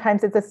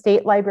 Sometimes it's a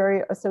state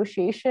library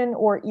association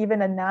or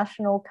even a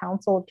National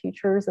Council of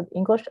Teachers of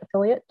English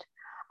affiliate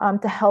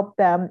to help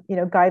them,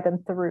 guide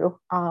them through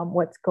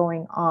what's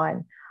going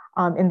on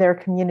in their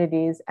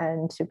communities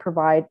and to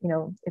provide,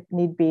 if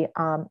need be,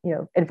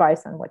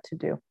 advice on what to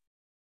do.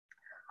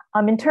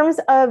 In terms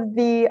of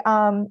the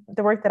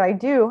work that I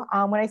do,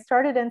 when I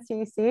started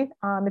NCAC,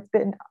 it's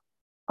been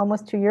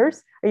almost 2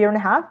 years, a year and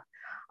a half.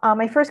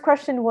 My first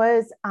question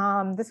was,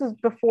 this was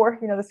before,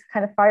 this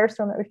kind of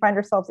firestorm that we find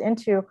ourselves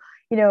into,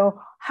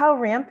 how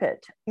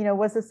rampant,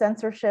 was the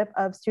censorship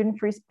of student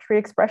free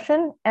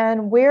expression,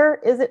 and where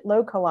is it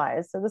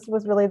localized? So this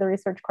was really the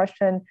research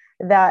question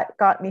that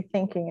got me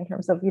thinking in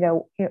terms of,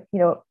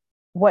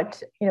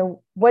 what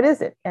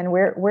is it and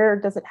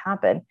where does it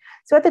happen?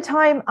 So at the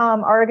time,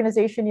 our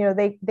organization,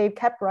 they've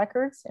kept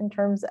records in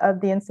terms of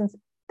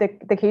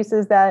the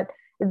cases that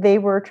they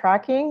were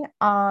tracking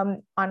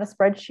on a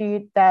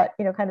spreadsheet that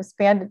kind of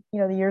spanned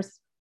the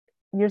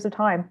years of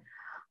time.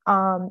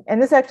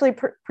 And this actually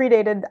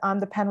predated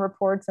the Penn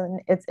reports and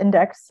its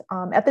index.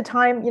 At the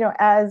time,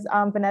 as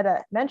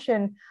Vanetta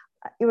mentioned,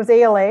 it was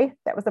ALA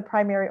that was the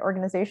primary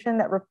organization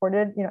that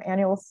reported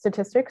annual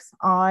statistics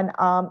on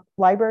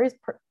libraries,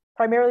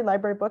 primarily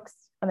library books,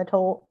 and the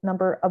total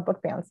number of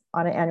book bans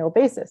on an annual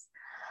basis.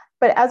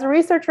 But as a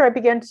researcher, I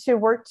began to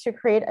work to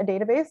create a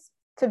database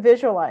to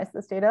visualize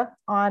this data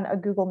on a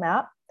Google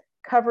map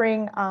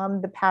covering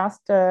the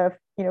past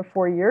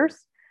 4 years.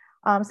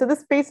 So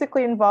this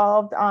basically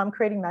involved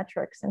creating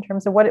metrics in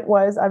terms of what it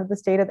was out of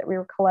this data that we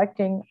were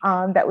collecting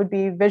that would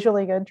be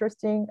visually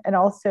interesting and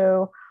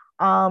also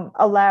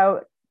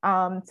allow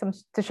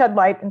to shed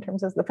light in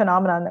terms of the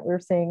phenomenon that we were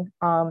seeing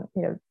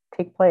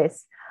take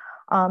place.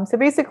 So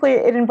basically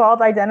it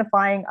involved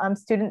identifying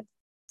student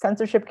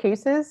censorship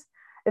cases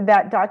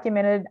that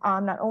documented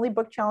not only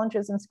book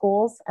challenges in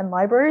schools and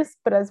libraries,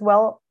 but as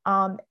well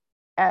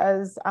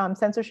as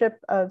censorship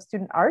of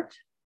student art,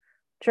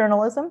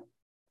 journalism,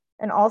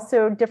 and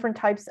also different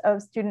types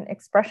of student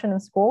expression in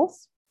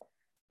schools.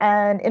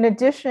 And in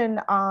addition,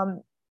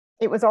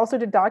 it was also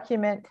to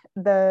document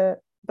the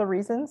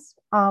reasons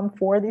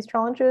for these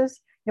challenges,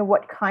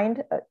 what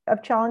kind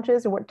of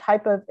challenges or what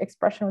type of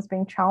expression was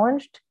being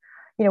challenged,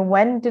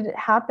 when did it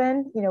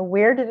happen,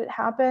 where did it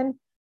happen,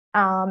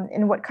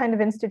 in what kind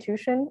of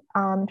institution,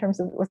 in terms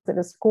of, was it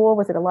a school,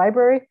 was it a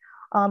library,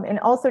 and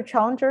also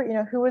challenger,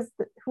 who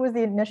was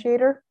the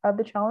initiator of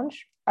the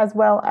challenge, as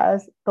well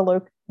as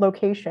the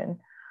location.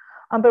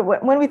 But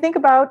when we think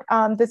about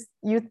this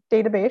youth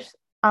database,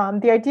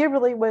 the idea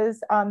really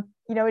was,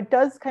 it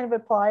does kind of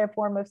apply a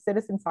form of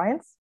citizen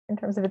science in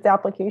terms of its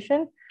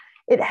application.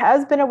 It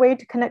has been a way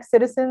to connect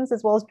citizens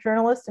as well as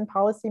journalists and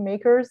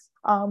policymakers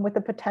with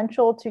the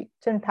potential to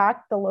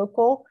impact the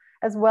local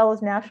as well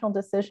as national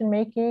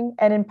decision-making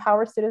and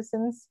empower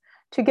citizens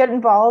to get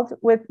involved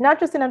with not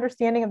just an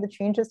understanding of the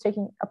changes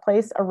taking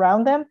place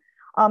around them,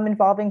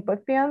 involving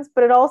book bans,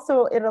 but it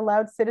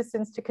allowed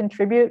citizens to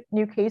contribute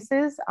new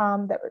cases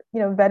that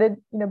were vetted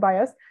by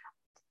us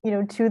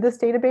to this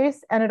database,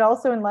 and it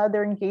also allowed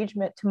their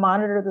engagement to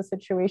monitor the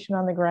situation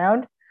on the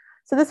ground.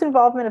 So this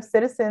involvement of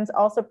citizens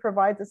also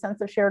provides a sense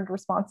of shared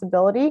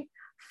responsibility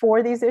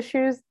for these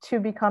issues to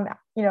become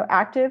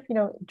active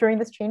during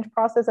this change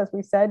process, as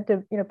we said,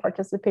 to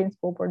participate in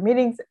school board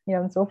meetings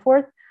and so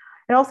forth,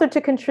 and also to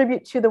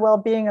contribute to the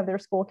well-being of their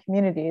school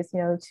communities,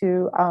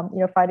 to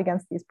fight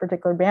against these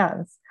particular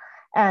bans.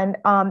 And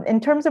in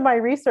terms of my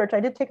research, I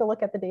did take a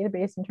look at the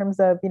database in terms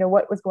of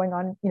what was going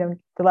on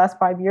the last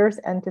 5 years,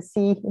 and to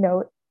see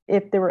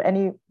if there were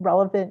any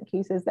relevant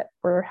cases that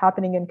were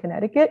happening in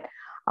Connecticut.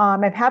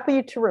 I'm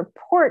happy to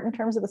report in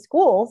terms of the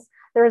schools,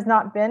 there has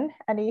not been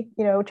any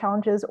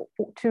challenges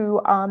to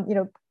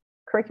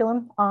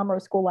curriculum or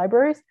school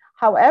libraries.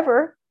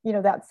 However,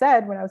 that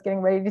said, when I was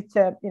getting ready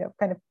to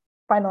kind of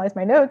finalize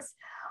my notes,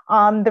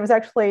 there was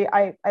actually,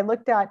 I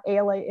looked at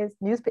ALA's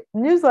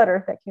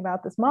newsletter that came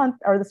out this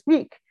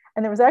week,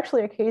 and there was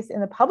actually a case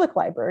in the public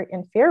library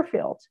in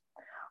Fairfield.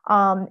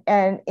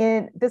 And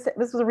this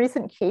was a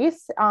recent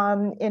case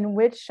in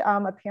which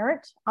a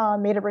parent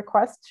made a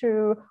request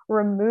to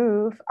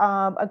remove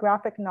a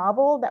graphic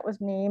novel that was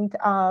named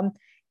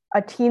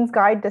A Teen's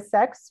Guide to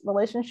Sex,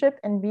 Relationship,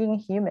 and Being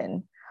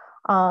Human.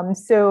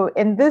 So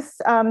in this,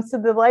 so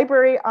the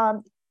library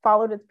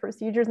followed its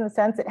procedures in the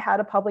sense it had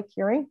a public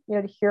hearing,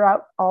 to hear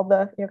out all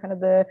the, kind of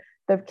the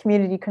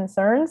community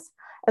concerns,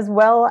 as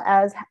well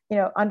as,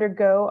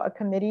 undergo a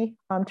committee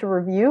to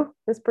review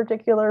this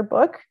particular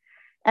book.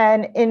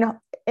 And in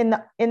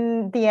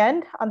the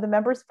end, the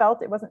members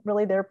felt it wasn't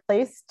really their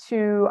place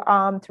to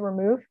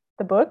remove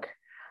the book,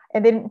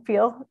 and they didn't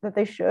feel that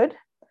they should.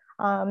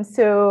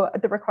 So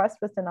the request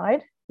was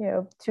denied,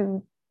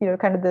 to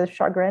kind of the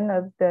chagrin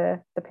of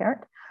the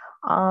parent.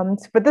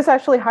 But this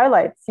actually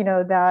highlights,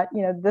 that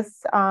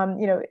this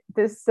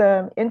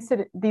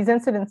these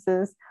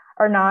incidences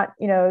are not,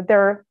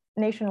 they're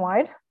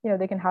nationwide.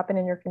 They can happen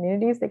in your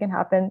communities. They can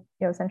happen,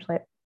 essentially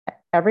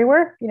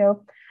everywhere.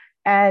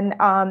 And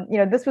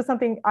this was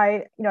something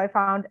I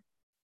found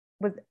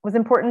was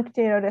important,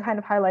 to kind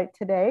of highlight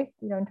today,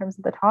 in terms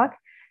of the talk.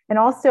 And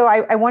also,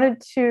 I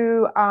wanted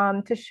to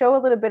show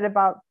a little bit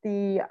about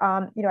the,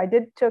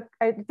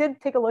 I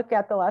did take a look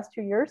at the last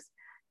 2 years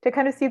to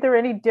kind of see if there are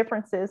any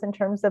differences in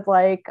terms of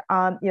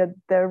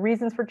the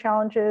reasons for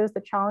challenges,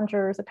 the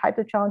challengers, the types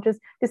of challenges,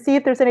 to see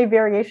if there's any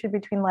variation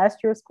between last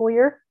year's school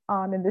year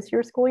and this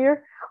year's school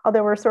year.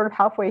 Although we're sort of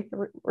halfway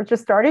through, we're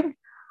just starting.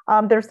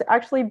 There's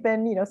actually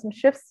been, some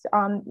shifts,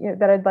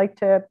 that I'd like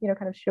to,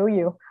 kind of show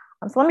you.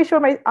 So let me share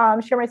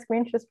my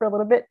screen just for a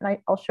little bit, and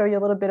I'll show you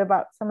a little bit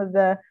about some of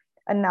the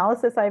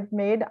analysis I've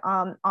made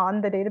on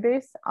the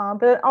database.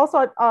 But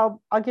also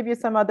I'll give you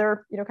some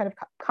other, kind of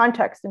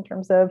context in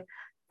terms of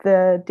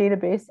the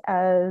database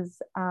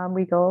as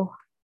we go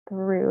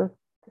through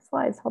the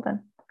slides. Hold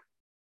on.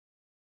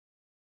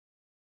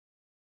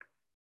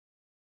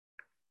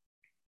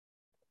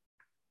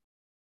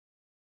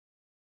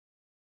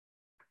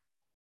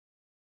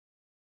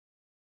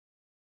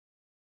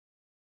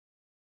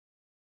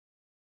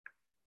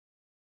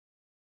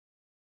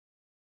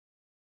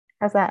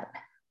 How's that?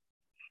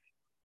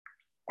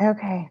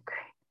 Okay,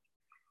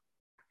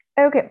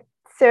 great. Okay,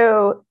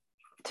 so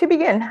to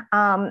begin,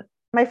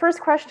 my first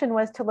question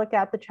was to look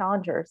at the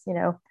challengers,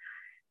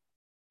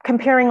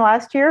 comparing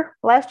last year.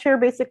 Last year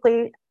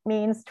basically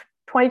means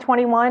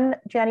 2021,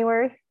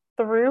 January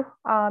through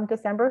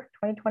December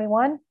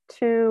 2021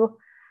 to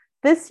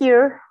this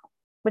year,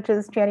 which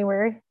is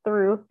January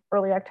through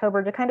early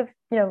October, to kind of,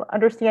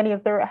 understanding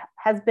if there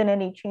has been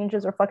any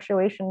changes or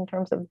fluctuation in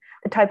terms of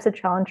the types of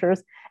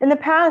challengers. In the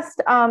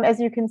past, as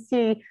you can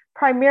see,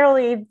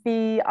 primarily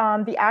the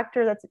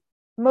actor that's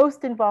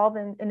most involved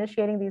in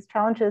initiating these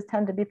challenges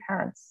tend to be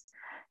parents.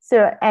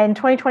 So, and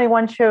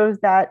 2021 shows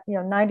that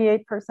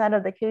 98%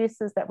 of the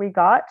cases that we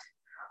got,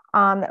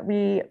 that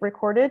we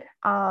recorded,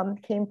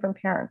 came from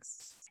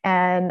parents.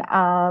 And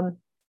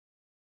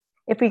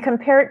if we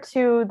compare it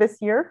to this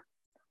year,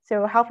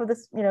 so half of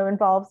this,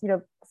 involves,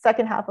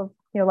 second half of,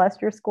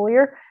 last year's school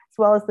year, as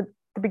well as the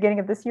beginning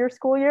of this year's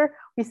school year,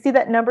 we see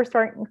that number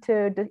starting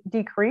to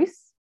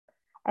decrease.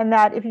 And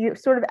that if you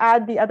sort of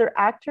add the other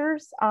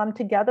actors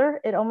together,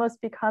 it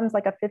almost becomes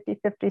like a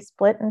 50-50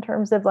 split in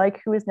terms of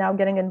like who is now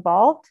getting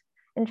involved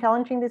in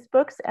challenging these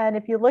books. And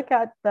if you look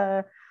at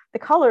the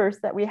colors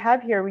that we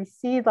have here, we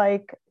see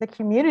like the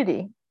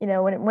community.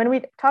 When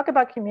we talk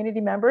about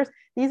community members,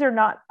 these are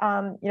not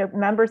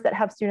members that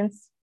have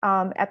students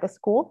at the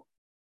school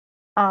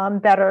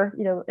that are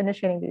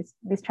initiating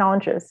these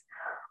challenges.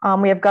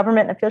 We have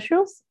government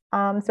officials.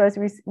 So as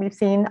we've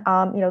seen,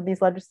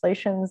 these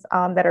legislations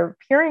that are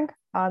appearing,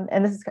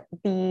 and this is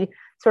the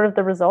sort of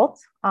the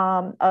results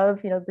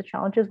of the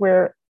challenges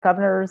where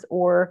governors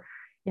or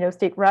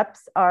state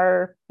reps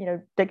are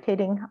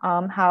dictating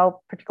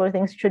how particular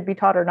things should be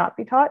taught or not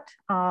be taught,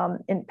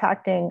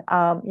 impacting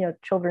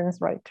children's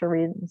right to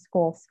read in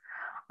schools.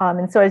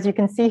 And so as you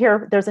can see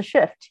here, there's a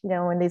shift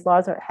when these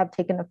laws have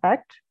taken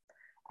effect,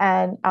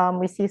 and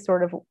we see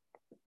sort of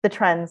the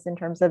trends in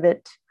terms of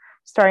it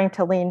starting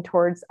to lean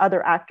towards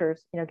other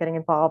actors getting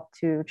involved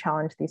to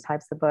challenge these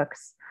types of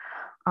books.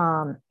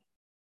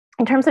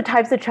 In terms of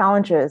types of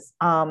challenges,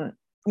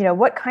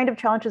 what kind of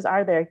challenges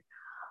are there?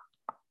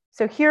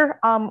 So here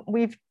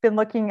we've been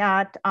looking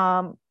at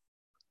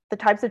the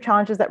types of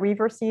challenges that we've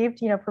received,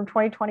 from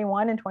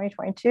 2021 and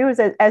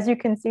 2022. As you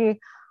can see,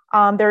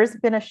 there has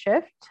been a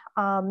shift.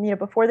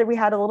 Before that we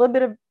had a little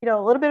bit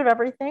of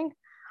everything.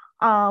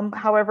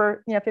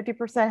 However,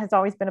 50% has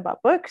always been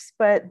about books,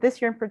 but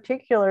this year in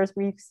particular, as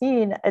we've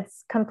seen,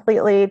 it's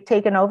completely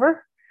taken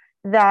over.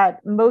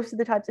 That most of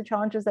the types of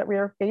challenges that we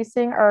are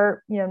facing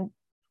are,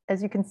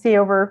 as you can see,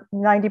 over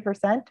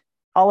 90%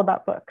 all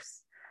about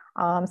books.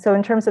 So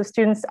in terms of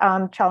students'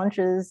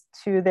 challenges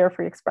to their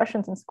free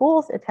expressions in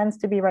schools, it tends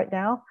to be right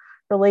now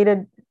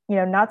related,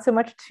 not so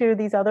much to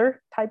these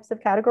other types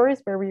of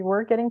categories where we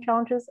were getting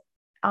challenges,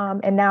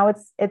 and now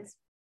it's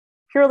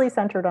purely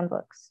centered on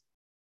books.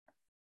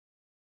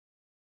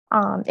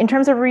 In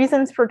terms of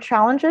reasons for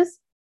challenges,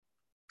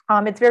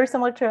 it's very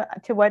similar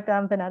to what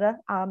Vanetta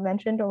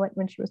mentioned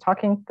when she was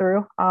talking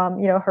through,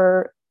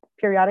 her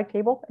periodic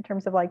table in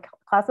terms of like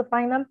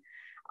classifying them.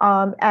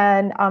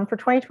 And for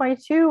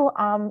 2022,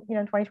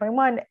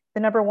 2021, the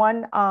number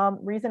one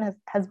reason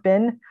has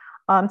been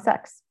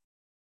sex.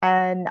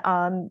 And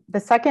the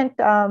second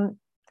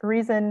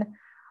reason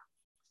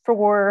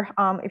for,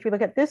 if you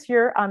look at this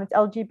year, it's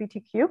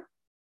LGBTQ,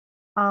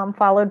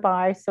 followed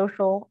by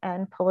social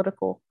and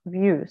political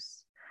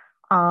views.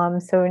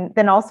 So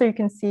then also you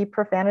can see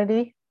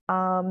profanity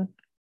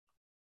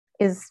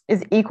is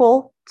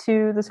equal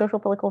to the social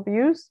political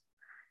views.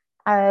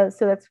 So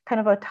that's kind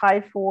of a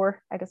tie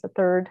for, I guess, a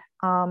third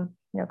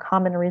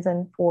common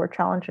reason for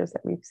challenges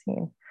that we've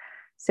seen.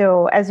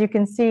 So as you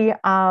can see,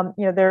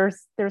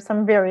 there's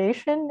some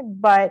variation,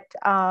 but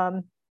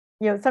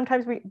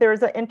sometimes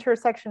there's an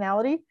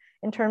intersectionality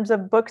in terms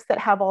of books that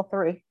have all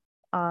three.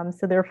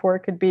 So therefore,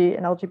 it could be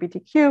an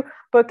LGBTQ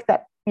book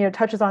that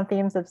touches on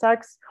themes of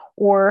sex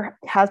or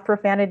has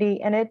profanity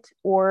in it,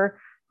 or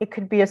it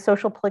could be a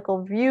social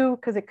political view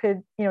because it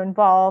could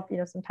involve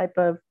some type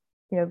of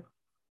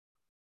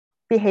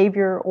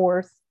behavior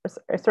or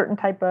a certain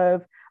type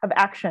of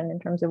action in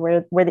terms of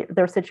where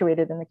they're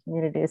situated in the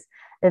communities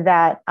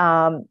that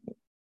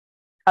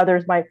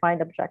others might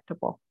find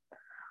objectable.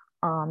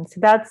 So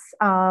that's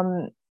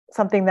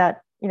something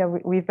that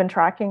we've been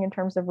tracking in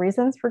terms of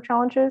reasons for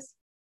challenges.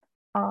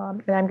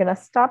 And I'm going to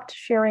stop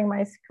sharing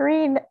my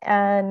screen,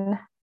 and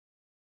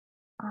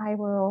I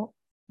will,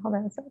 hold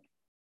on a second.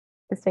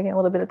 It's taking a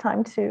little bit of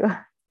time to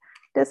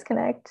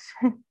disconnect.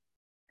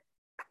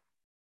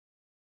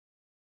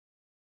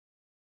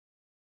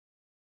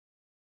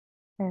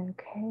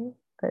 Okay,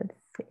 let's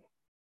see.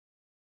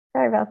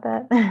 Sorry about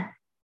that.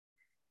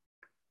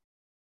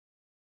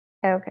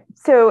 Okay,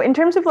 so in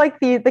terms of like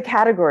the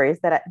categories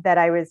that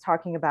I was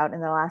talking about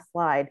in the last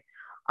slide,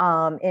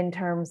 in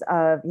terms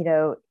of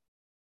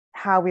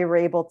how we were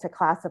able to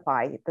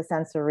classify the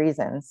censor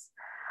reasons.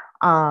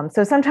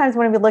 So sometimes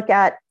when we look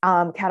at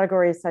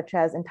categories such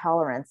as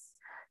intolerance,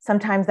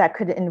 sometimes that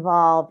could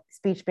involve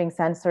speech being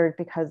censored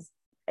because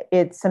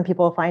some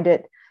people find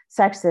it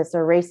sexist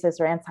or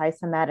racist or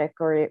anti-Semitic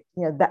or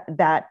of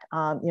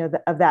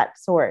that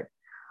sort.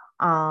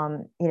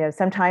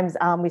 Sometimes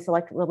we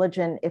select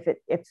religion if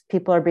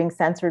people are being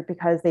censored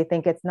because they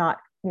think it's not,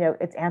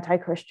 it's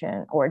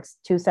anti-Christian or it's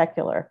too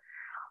secular.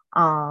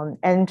 And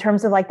in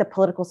terms of like the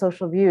political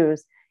social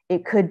views,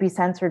 it could be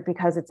censored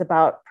because it's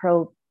about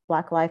pro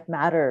Black Lives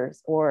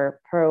Matters or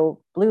pro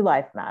Blue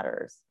Life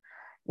Matters,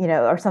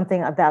 or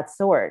something of that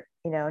sort.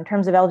 In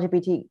terms of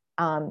LGBTQ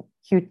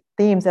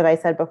themes, as I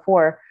said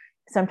before,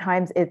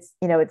 sometimes it's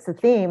the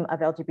theme of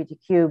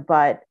LGBTQ,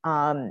 but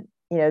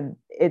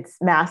it's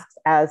masked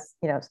as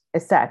a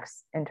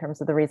sex in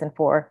terms of the reason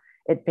for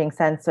it being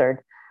censored.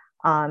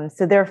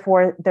 So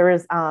therefore, there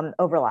is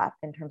overlap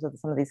in terms of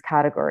some of these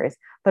categories,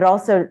 but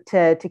also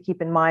to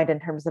keep in mind in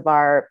terms of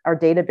our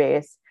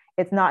database,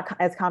 it's not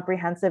as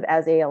comprehensive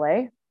as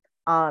ALA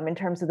in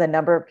terms of the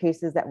number of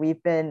cases that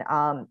we've been,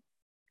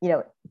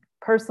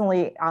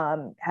 personally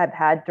have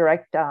had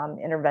direct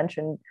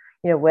intervention,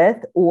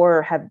 with,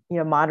 or have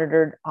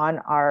monitored on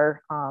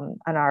our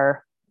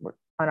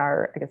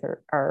I guess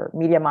our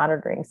media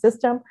monitoring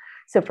system.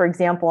 So for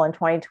example, in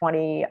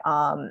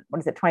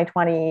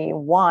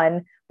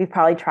 2021, we've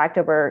probably tracked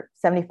over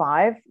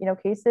 75,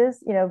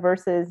 cases,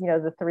 versus,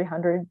 the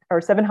 300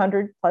 or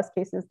 700 plus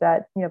cases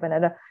that,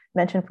 Vanetta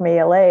mentioned from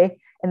ALA.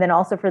 And then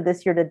also for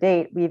this year to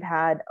date, we've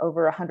had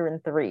over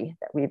 103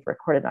 that we've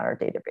recorded on our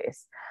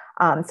database.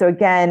 So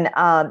again,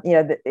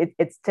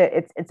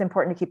 it's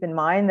important to keep in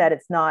mind that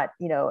it's not,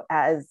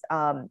 as,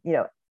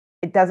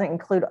 it doesn't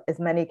include as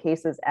many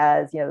cases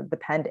as, the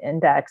Penn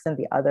Index and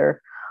the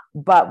other,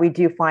 but we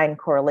do find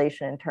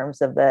correlation in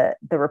terms of the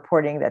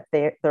reporting that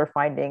they're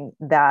finding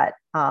that,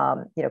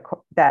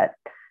 that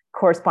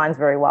corresponds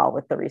very well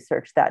with the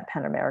research that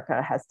Penn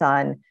America has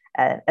done,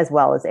 as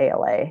well as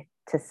ALA,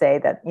 to say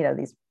that,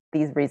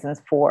 these reasons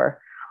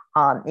for,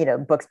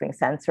 books being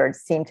censored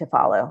seem to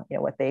follow,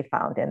 what they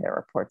found in their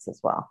reports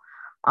as well.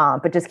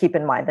 But just keep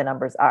in mind the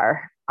numbers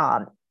are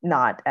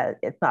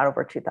it's not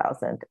over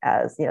 2,000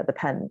 as the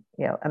Penn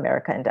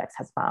America Index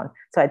has found.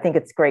 So I think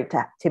it's great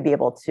to be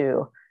able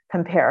to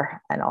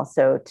compare and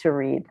also to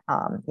read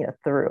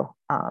through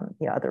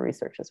other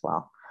research as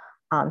well.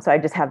 So I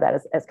just have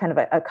that as kind of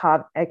a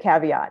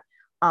caveat.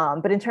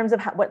 But in terms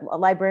of what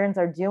librarians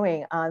are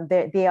doing,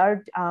 they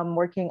are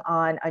working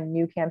on a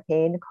new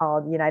campaign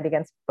called Unite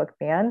Against Book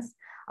Bans.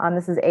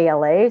 This is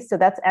ALA, so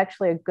that's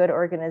actually a good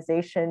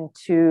organization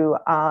to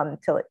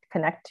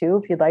connect to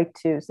if you'd like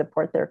to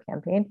support their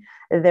campaign.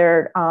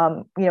 They're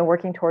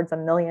working towards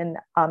 1 million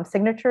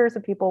signatures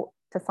of people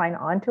to sign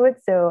on to it.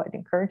 So I'd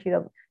encourage you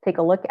to take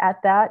a look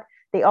at that.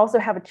 They also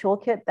have a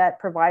toolkit that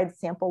provides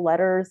sample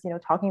letters,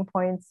 talking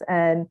points,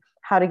 and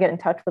how to get in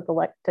touch with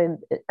elected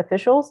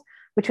officials,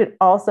 which would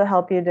also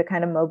help you to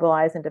kind of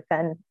mobilize and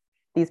defend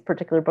these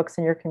particular books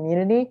in your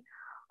community.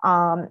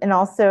 And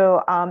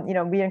also,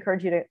 we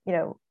encourage you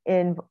to,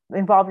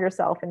 involve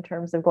yourself in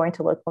terms of going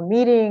to local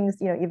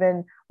meetings,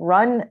 even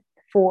run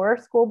for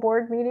school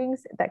board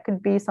meetings. That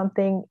could be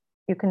something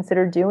you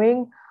consider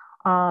doing.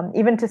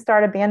 Even to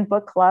start a banned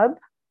book club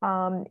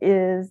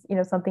is,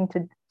 something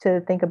to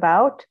think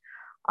about.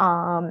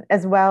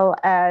 As well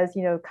as,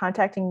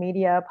 contacting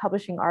media,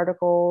 publishing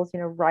articles,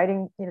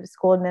 writing, to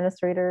school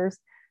administrators.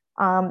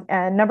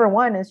 And number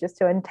one is just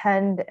to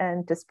attend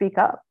and to speak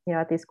up,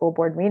 at these school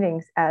board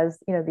meetings as,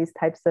 these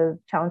types of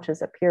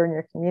challenges appear in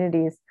your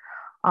communities,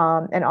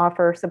 and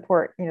offer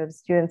support, to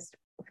students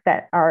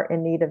that are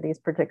in need of these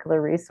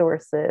particular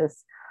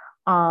resources.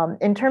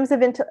 In terms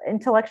of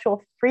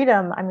intellectual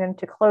freedom, I'm going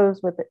to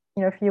close with,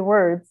 a few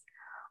words.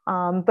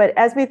 But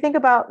as we think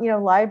about,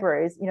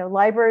 libraries,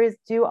 libraries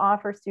do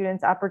offer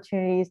students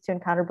opportunities to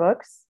encounter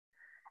books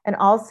and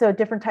also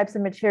different types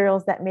of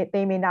materials that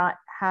they may not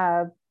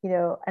have,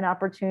 an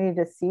opportunity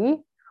to see,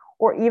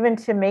 or even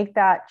to make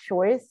that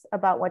choice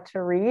about what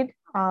to read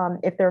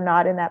if they're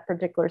not in that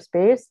particular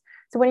space.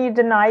 So when you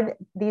deny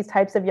these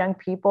types of young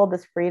people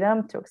this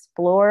freedom to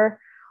explore,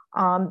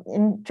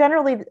 and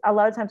generally, a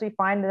lot of times we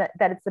find that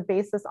it's the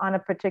basis on a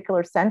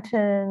particular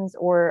sentence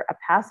or a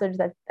passage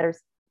that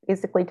there's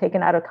basically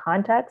taken out of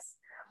context.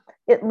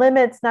 It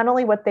limits not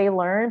only what they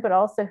learn, but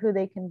also who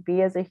they can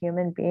be as a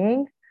human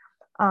being.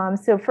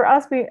 So for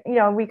us, we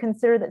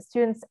consider that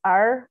students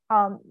are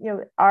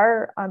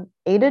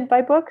aided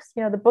by books.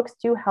 The books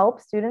do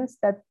help students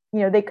that,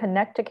 they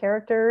connect to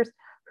characters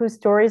whose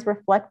stories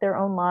reflect their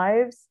own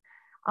lives.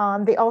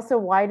 They also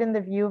widen the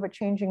view of a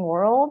changing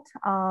world,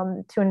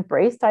 to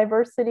embrace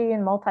diversity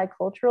and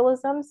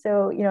multiculturalism.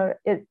 So,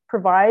 it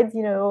provides,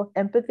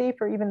 empathy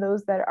for even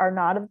those that are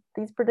not of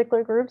these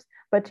particular groups,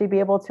 but to be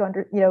able to,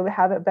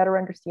 have a better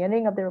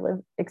understanding of their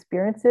lived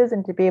experiences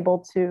and to be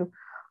able to,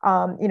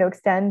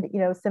 extend,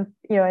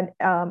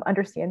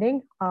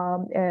 understanding,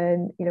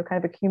 and,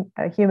 kind of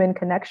a human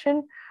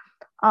connection.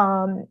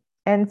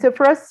 And so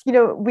for us,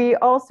 we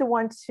also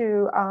want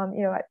to,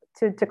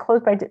 to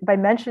close by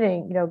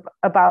mentioning,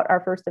 about our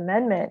First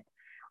Amendment.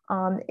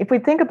 If we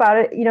think about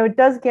it, it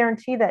does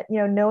guarantee that,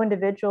 no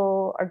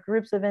individual or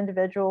groups of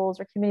individuals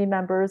or community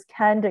members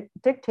can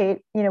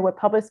dictate, what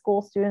public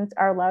school students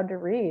are allowed to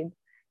read,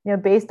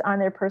 based on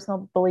their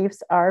personal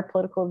beliefs or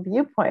political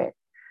viewpoint.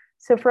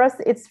 So for us,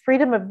 it's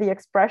freedom of the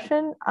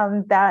expression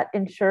that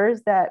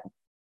ensures that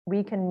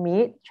we can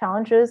meet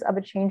challenges of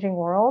a changing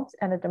world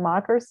and a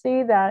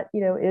democracy that,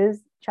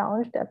 is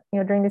challenged at,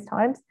 during these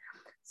times.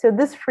 So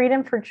this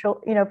freedom for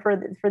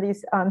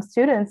these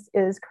students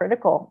is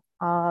critical.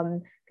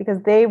 If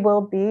because they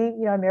will be,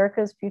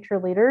 America's future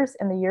leaders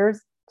in the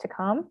years to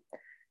come.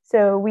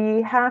 So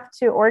we have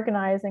to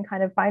organize and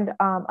kind of find,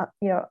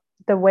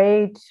 the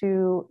way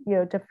to,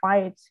 to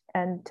fight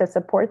and to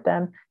support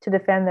them to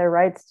defend their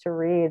rights to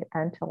read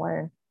and to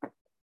learn.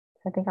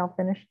 I think I'll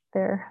finish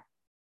there.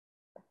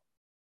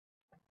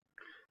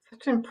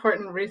 Such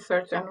important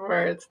research and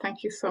words.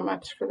 Thank you so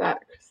much for that,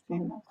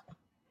 Christine.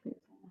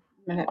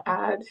 I'm going to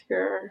add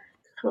your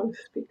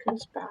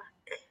co-speakers back.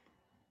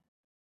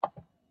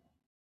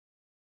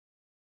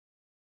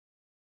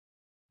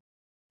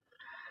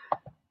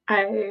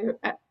 And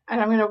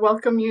I'm going to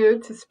welcome you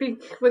to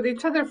speak with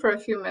each other for a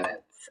few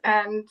minutes.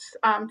 And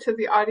to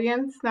the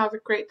audience, now's a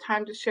great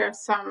time to share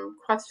some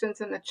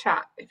questions in the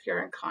chat if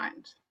you're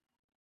inclined.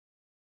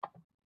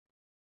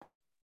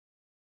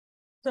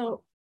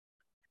 So,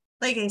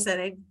 like I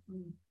said,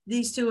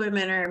 these two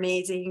women are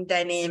amazing,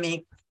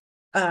 dynamic.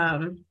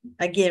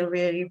 Again,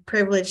 really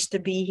privileged to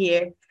be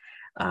here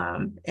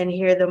and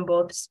hear them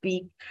both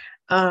speak.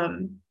 I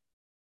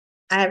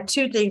have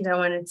two things I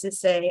wanted to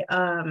say.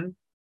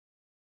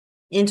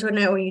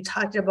 Antoinette, when you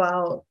talked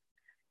about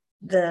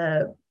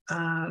the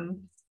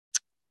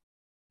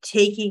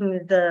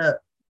taking the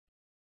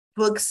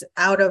books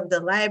out of the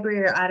library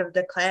or out of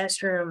the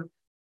classroom,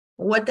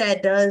 what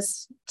that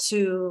does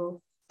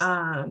to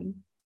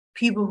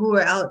people who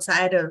are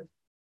outside of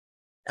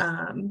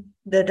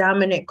the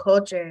dominant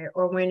culture,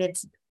 or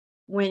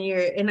when you're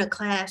in a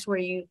class where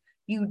you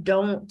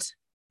don't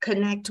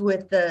connect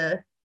with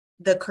the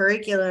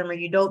curriculum, or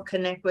you don't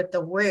connect with the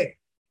work,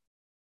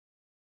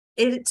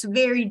 it's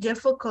very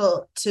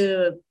difficult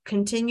to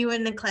continue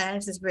in the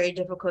class. It's very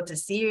difficult to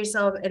see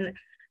yourself. And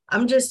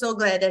I'm just so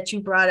glad that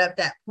you brought up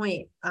that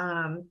point,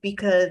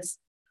 because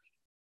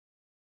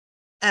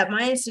at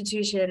my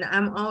institution,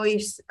 I'm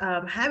always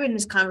having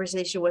this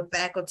conversation with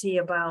faculty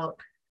about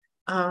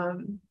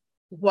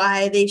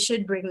why they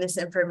should bring this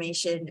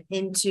information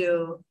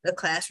into the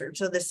classroom.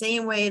 So the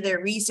same way they're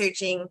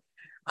researching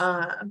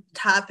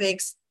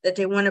topics that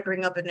they want to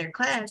bring up in their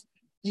class,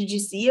 did you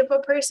see if a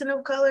person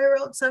of color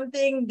wrote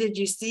something? Did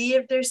you see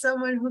if there's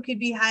someone who could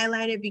be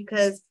highlighted?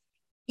 Because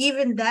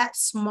even that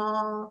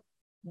small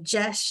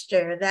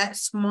gesture, that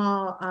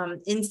small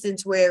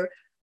instance where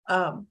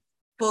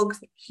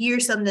folks hear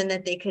something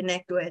that they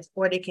connect with,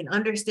 or they can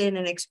understand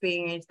an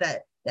experience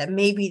that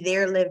may be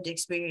their lived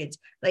experience,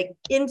 like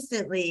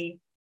instantly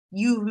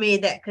you've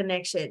made that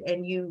connection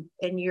and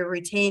you're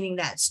retaining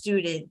that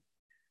student.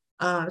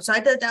 So I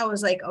thought that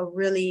was like a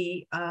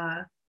really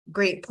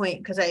great point,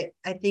 because I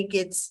think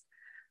it's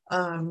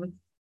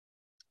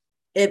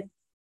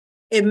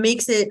it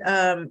makes it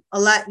a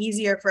lot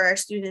easier for our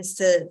students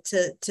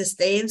to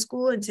stay in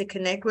school and to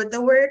connect with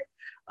the work,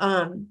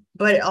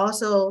 but it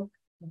also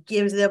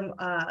gives them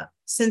a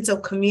sense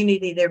of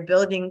community. They're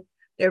building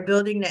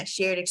that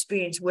shared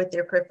experience with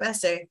their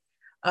professor,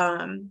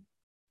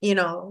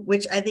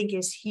 which I think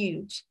is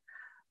huge.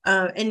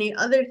 And the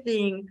other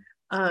thing,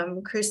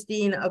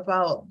 Christine,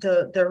 about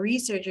the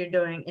research you're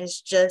doing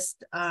is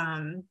just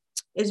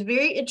is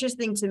very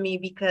interesting to me,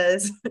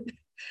 because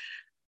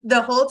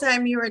the whole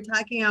time you were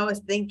talking, I was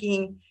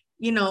thinking,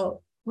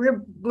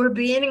 we're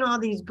banning all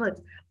these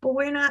books, but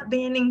we're not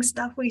banning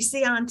stuff we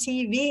see on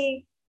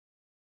TV.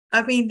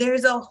 I mean,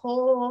 there's a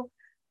whole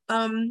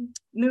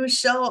new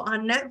show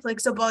on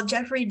Netflix about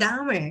Jeffrey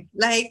Dahmer,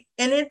 and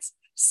it's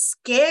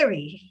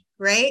scary,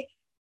 right?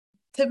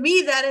 To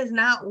me, that is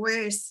not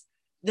worse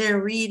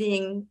than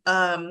reading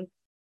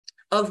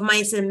Of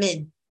Mice and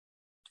Men.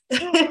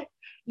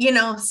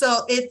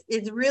 So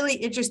it's really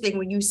interesting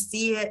when you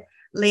see it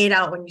laid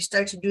out, when you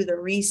start to do the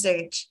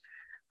research,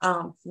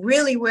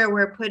 really where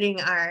we're putting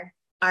our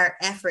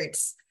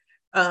efforts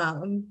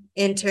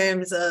in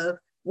terms of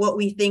what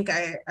we think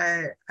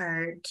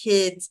our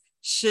kids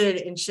should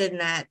and should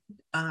not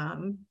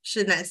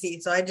see.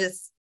 So I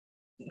just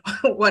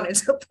wanted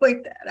to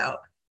point that out.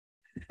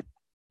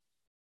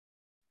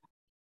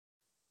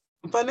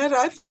 Vanetta,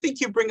 I think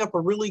you bring up a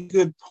really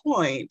good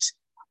point,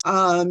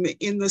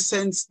 in the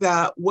sense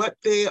that what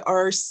they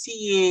are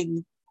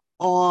seeing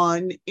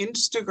on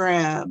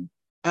Instagram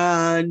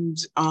and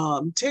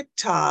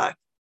TikTok,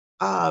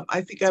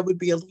 I think I would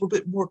be a little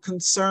bit more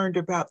concerned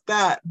about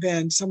that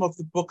than some of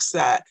the books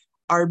that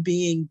are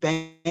being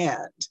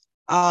banned.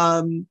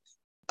 I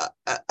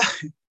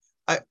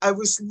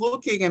was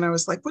looking and I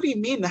was like, what do you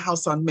mean The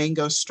House on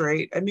Mango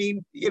Street? I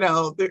mean,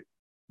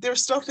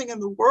 there's nothing in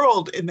the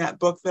world in that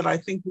book that I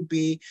think would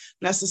be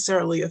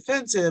necessarily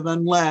offensive,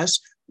 unless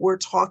we're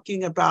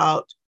talking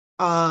about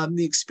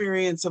the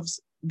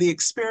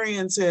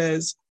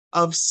experiences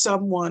of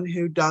someone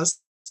who does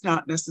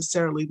not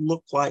necessarily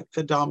look like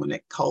the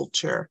dominant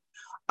culture.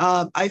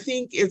 I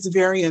think it's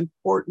very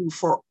important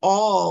for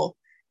all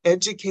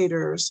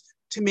educators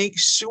to make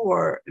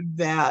sure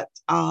that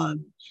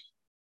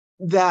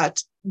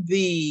that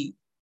the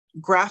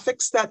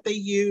graphics that they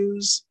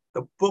use,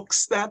 the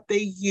books that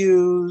they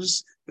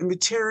use, the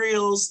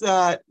materials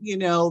that,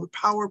 the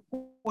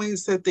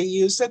PowerPoints that they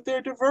use, that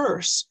they're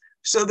diverse,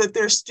 so that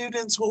their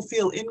students will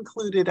feel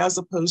included as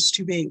opposed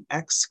to being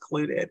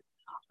excluded.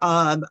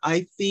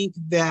 I think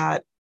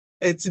that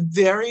it's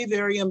very,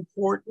 very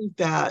important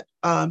that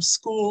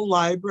school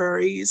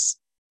libraries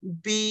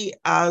be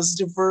as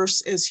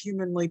diverse as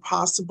humanly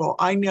possible.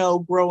 I know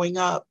growing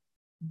up,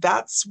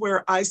 that's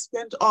where I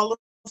spent all of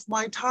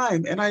my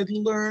time, and I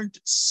learned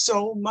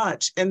so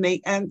much, and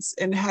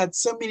had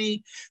so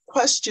many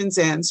questions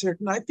answered.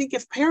 And I think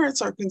if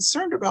parents are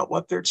concerned about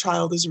what their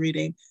child is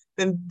reading,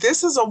 then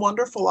this is a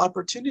wonderful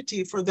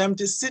opportunity for them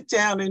to sit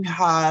down and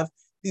have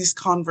these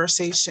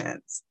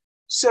conversations.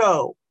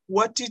 So,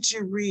 what did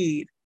you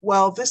read?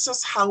 Well, this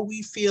is how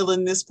we feel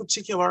in this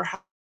particular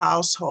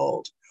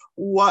household.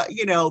 What,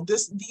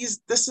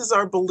 this is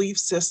our belief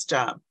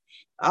system.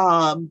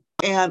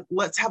 And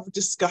let's have a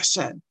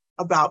discussion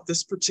about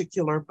this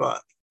particular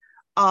book.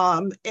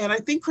 And I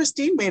think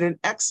Christine made an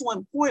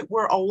excellent point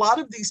where a lot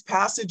of these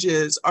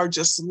passages are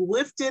just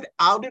lifted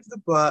out of the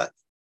book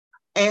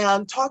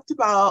and talked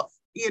about,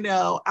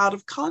 out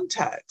of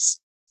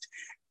context.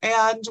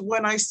 And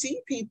when I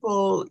see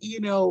people,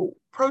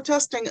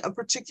 protesting a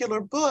particular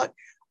book,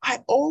 I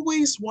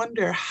always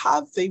wonder,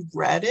 have they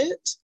read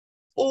it?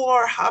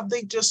 Or have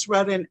they just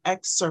read an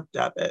excerpt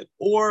of it?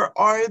 Or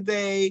are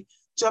they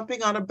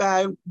jumping on a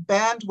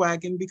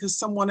bandwagon because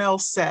someone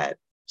else said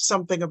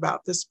something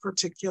about this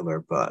particular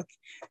book?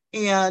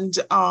 And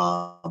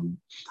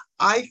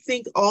I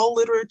think all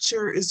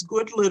literature is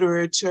good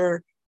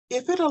literature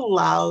if it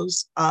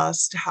allows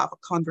us to have a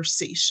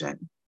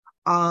conversation.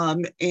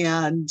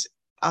 And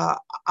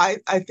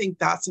I think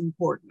that's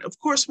important. Of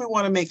course, we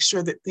want to make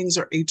sure that things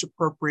are age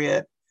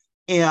appropriate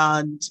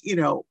and,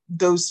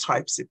 those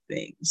types of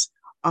things.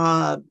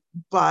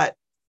 But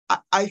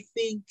I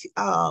think,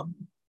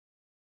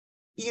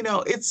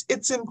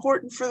 it's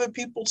important for the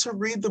people to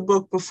read the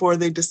book before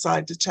they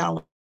decide to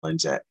challenge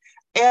it.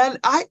 And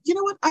I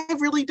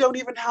really don't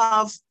even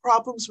have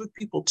problems with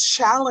people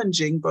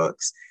challenging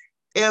books.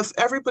 If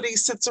everybody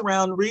sits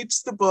around,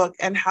 reads the book,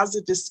 and has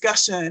a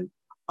discussion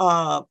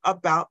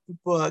about the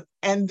book,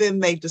 and then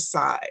they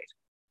decide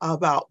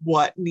about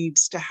what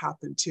needs to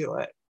happen to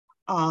it.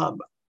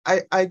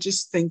 I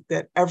just think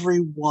that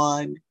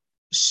everyone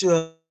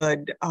should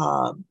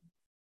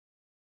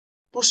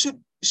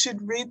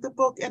should read the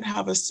book and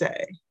have a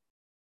say.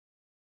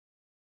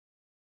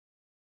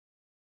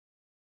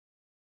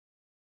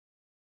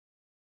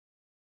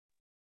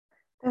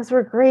 Those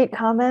were great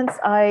comments.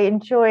 I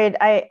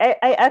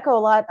echo a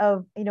lot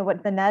of,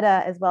 what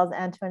Vanetta as well as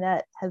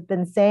Antoinette has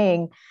been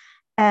saying.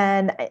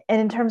 And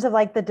in terms of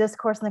like the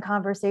discourse and the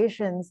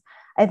conversations,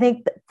 I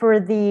think for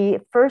the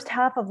first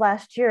half of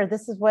last year,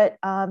 this is what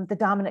the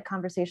dominant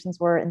conversations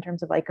were in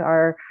terms of like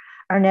our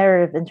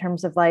narrative, in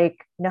terms of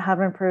like, how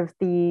to improve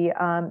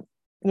the,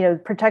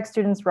 protect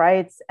students'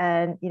 rights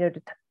and,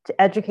 to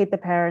educate the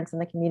parents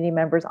and the community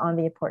members on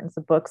the importance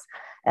of books,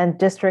 and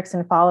districts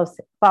and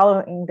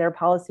following their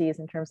policies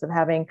in terms of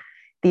having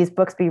these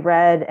books be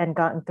read and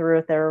gotten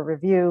through their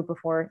review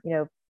before,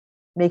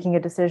 making a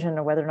decision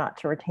on whether or not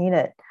to retain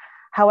it.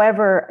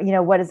 However,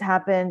 what has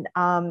happened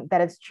that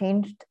has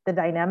changed the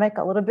dynamic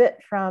a little bit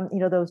from,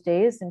 those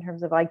days in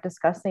terms of like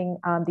discussing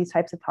these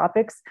types of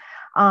topics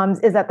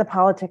is that the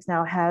politics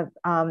now have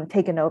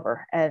taken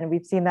over. And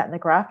we've seen that in the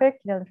graphic,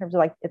 in terms of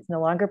like, it's no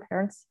longer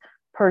parents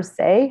per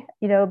se,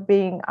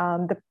 being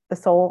the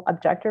sole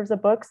objectives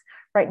of books.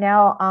 Right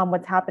now,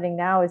 what's happening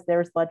now is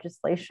there's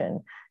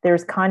legislation,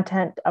 there's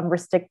content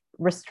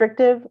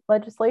restrictive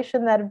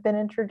legislation that have been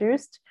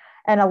introduced.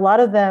 And a lot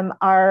of them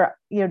are,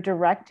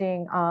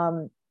 directing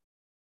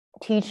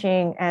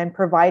teaching and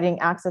providing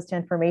access to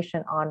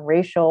information on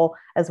racial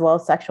as well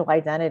as sexual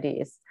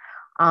identities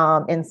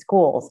in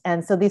schools.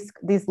 And so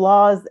these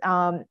laws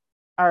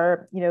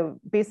are,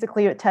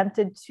 basically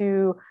attempted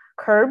to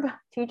curb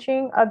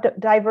teaching of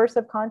diverse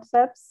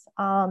concepts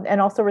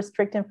and also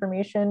restrict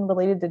information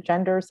related to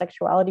gender,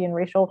 sexuality, and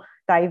racial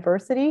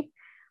diversity.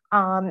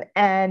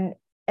 And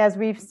as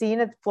we've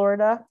seen,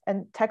 Florida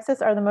and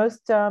Texas are the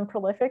most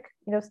prolific,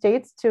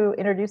 states to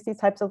introduce these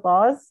types of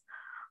laws.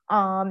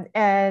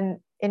 And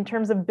in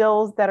terms of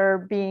bills that are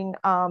being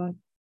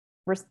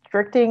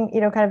restricting,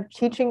 kind of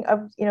teaching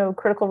of,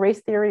 critical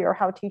race theory or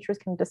how teachers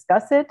can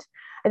discuss it,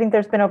 I think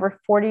there's been over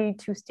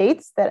 42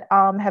 states that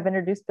have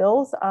introduced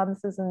bills.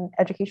 This is in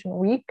Education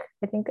Week.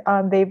 I think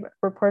they've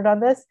reported on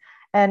this,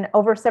 and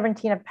over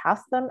 17 have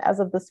passed them as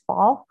of this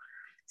fall.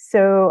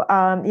 So,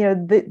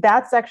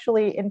 that's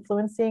actually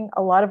influencing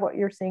a lot of what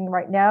you're seeing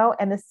right now.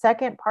 And the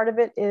second part of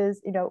it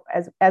is,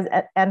 as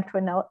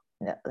Antoinette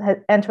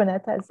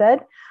has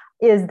said,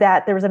 is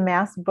that there's a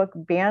mass book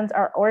bans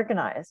are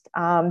organized.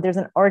 There's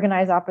an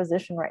organized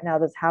opposition right now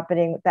that's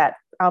happening that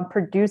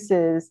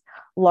produces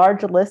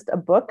large list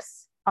of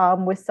books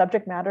with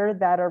subject matter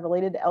that are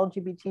related to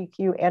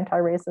LGBTQ,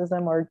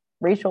 anti-racism, or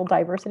racial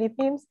diversity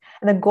themes.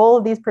 And the goal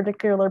of these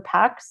particular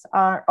pacts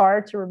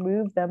are to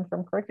remove them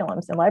from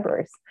curriculums in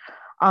libraries.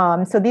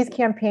 So these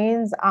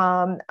campaigns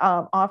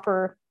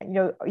offer,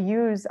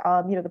 use,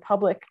 the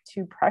public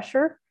to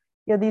pressure,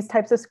 these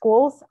types of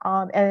schools.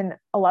 And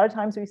a lot of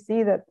times we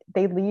see that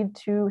they lead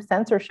to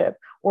censorship,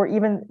 or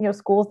even,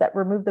 schools that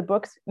remove the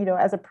books,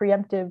 as a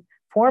preemptive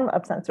form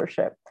of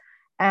censorship.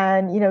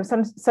 And,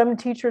 some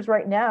teachers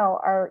right now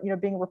are,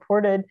 being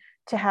reported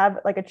to have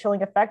like a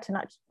chilling effect, to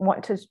not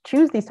want to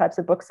choose these types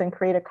of books and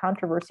create a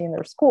controversy in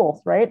their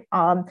schools, right?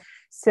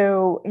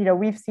 So,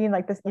 we've seen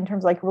like this in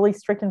terms of like really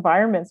strict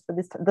environments for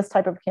this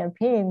type of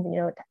campaign,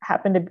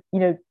 happen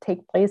to,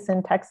 take place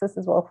in Texas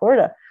as well as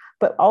Florida.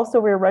 But also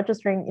we're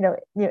registering,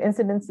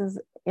 incidences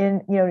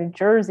in, New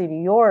Jersey,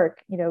 New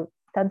York,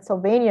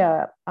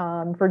 Pennsylvania,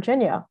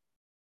 Virginia.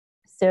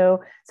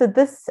 So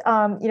this,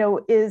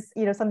 is,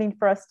 something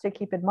for us to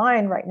keep in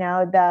mind right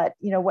now, that,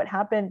 what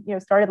happened,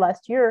 started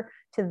last year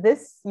to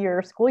this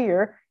year, school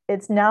year,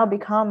 it's now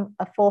become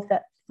a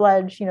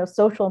full-fledged,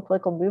 social and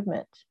political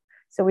movement.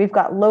 So we've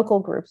got local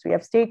groups, we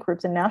have state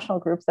groups and national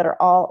groups that are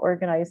all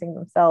organizing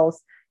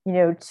themselves,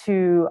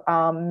 to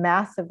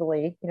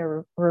massively,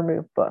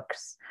 remove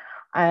books.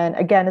 And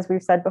again, as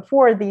we've said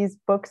before, these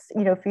books,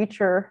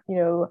 feature,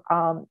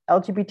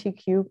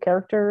 LGBTQ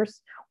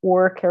characters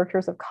or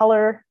characters of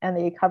color, and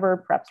they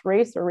cover perhaps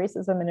race or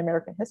racism in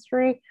American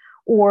history,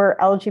 or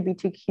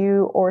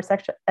LGBTQ or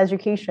sexual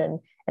education.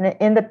 And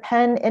in the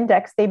PEN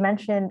Index, they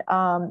mentioned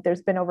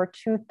there's been over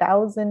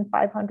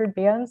 2,500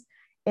 bans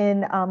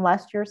in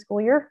last year's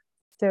school year.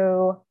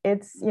 So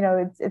it's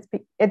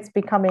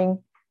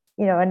becoming,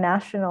 a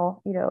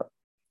national,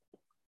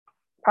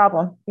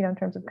 problem, in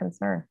terms of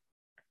concern.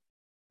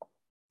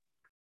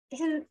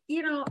 And,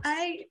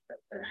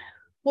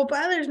 what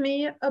bothers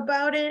me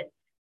about it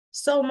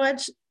so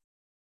much,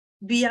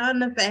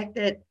 beyond the fact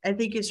that I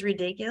think it's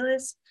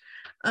ridiculous,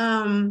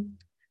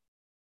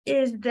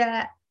 is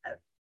that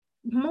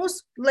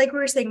like we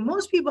were saying,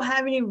 most people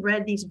haven't even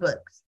read these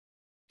books.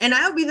 And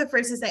I'll be the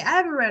first to say, I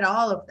haven't read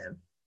all of them,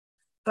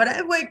 but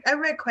I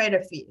read quite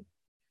a few.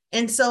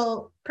 And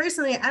so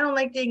personally, I don't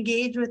like to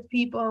engage with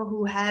people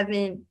who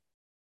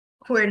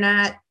are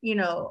not,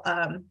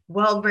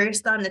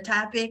 well-versed on the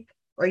topic,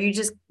 or you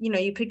just,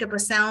 you picked up a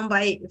sound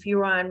bite if you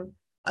were on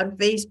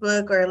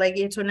Facebook, or like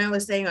it's when I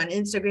was saying on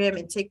Instagram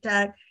and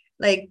TikTok.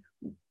 Like,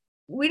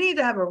 we need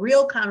to have a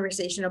real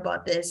conversation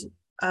about this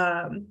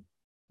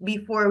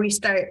before we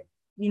start,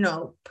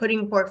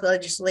 putting forth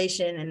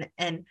legislation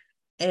and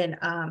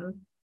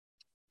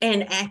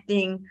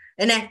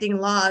enacting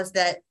laws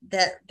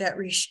that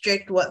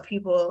restrict what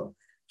people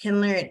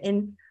can learn.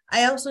 And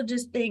I also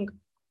just think,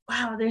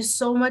 wow, there's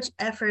so much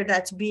effort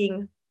that's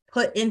being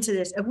put into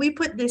this. If we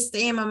put this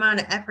same amount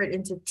of effort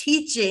into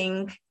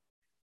teaching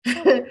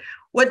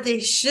what they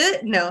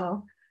should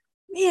know,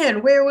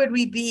 man, where would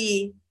we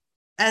be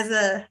as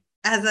a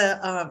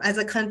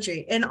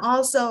country? And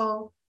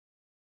also,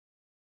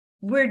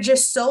 we're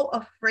just so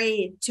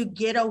afraid to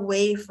get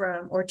away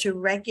from or to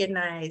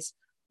recognize,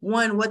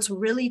 one, what's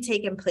really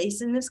taken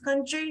place in this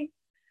country,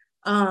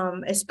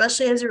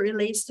 especially as it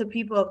relates to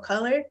people of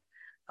color,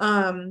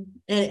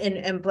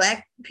 and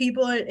Black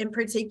people in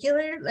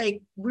particular.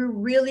 Like, we're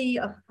really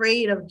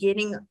afraid of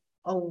getting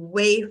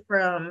away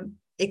from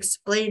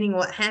explaining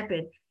what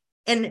happened.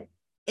 And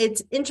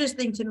it's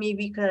interesting to me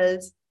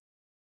because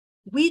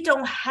we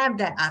don't have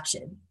that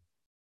option,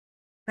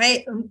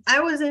 right?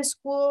 I was in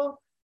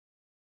school,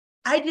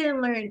 I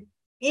didn't learn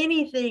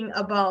anything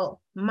about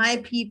my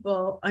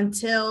people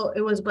until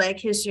it was Black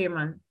History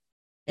Month.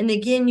 And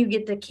again, you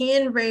get the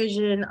canned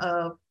version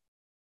of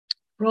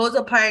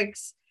Rosa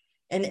Parks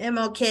and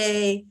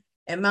MLK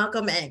and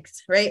Malcolm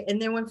X, right?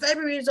 And then when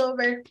February is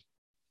over,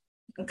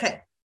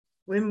 okay,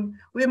 we're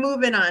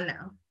moving on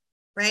now,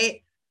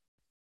 right?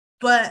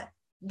 But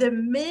the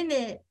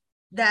minute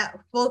that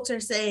folks are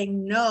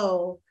saying,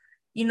 no,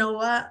 you know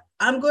what,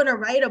 I'm going to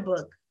write a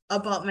book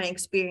about my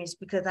experience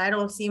because I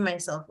don't see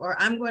myself, or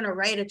I'm going to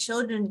write a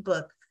children's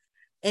book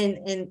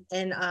and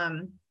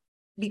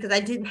because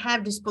I didn't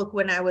have this book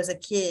when I was a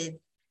kid,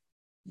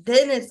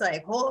 then it's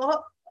like,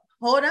 hold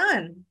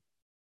on.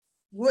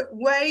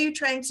 Why are you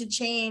trying to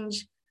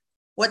change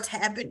what's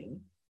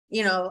happening?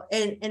 And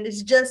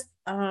it's just,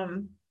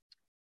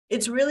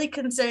 it's really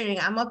concerning.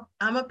 I'm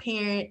a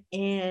parent,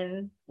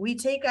 and we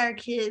take our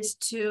kids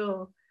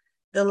to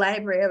the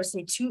library, I would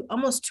say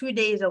almost 2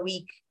 days a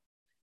week,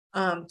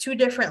 2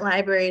 different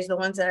libraries, the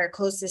ones that are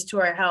closest to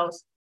our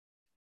house.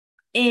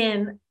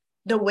 And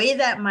the way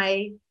that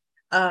my,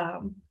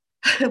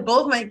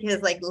 both my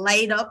kids like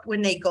light up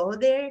when they go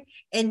there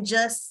and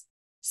just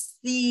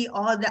see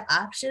all the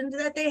options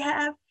that they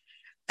have.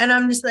 And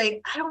I'm just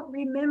like, I don't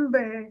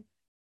remember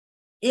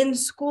in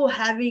school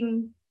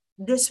having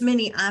this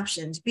many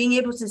options, being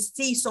able to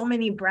see so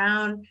many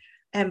brown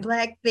and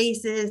Black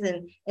faces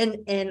and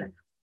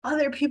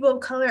other people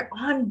of color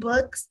on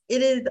books.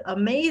 It is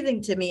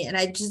amazing to me. And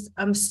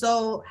I'm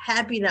so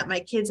happy that my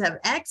kids have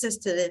access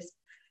to this.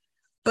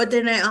 But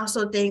then I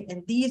also think,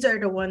 and these are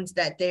the ones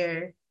that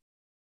they're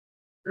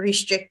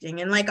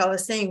restricting. And like I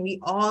was saying, we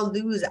all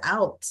lose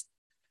out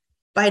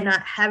by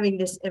not having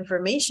this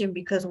information,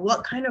 because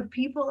what kind of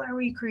people are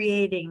we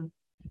creating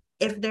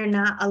if they're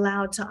not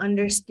allowed to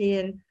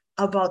understand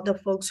about the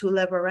folks who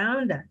live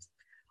around us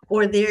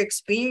or their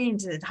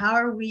experiences? How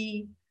are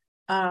we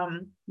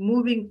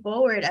moving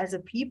forward as a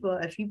people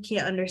if you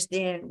can't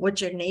understand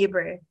what your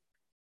neighbor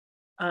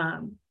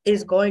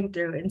is going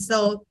through? And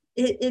so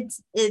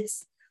it's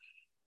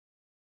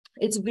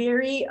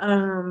very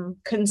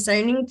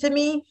concerning to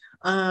me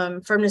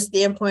from the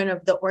standpoint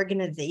of the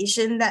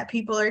organization that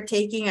people are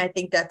taking. I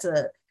think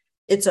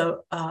it's a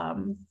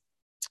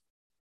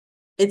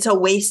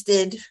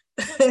wasted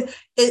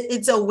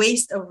it's a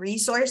waste of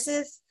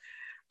resources,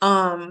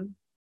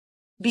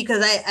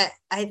 because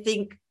I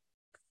think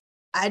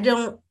I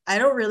don't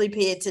really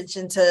pay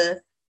attention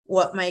to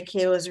what my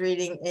kid was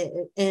reading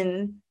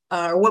in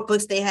or what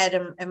books they had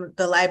in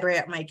the library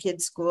at my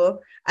kid's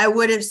school. I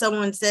would if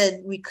someone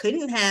said we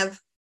couldn't have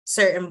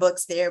certain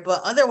books there,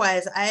 but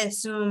otherwise I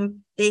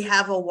assume they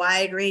have a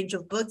wide range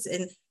of books,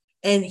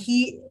 and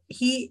he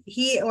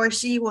or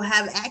she will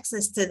have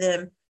access to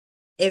them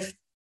if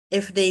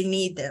they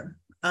need them.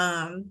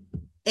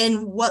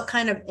 And what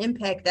kind of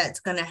impact that's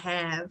going to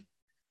have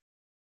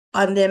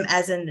on them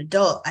as an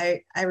adult.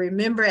 I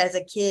remember as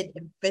a kid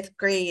in 5th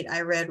grade,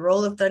 I read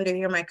Roll of Thunder,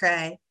 Hear My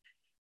Cry.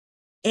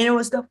 And it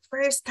was the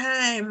first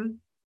time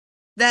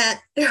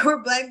that there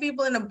were Black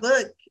people in a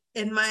book,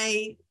 and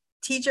my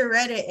teacher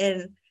read it.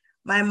 And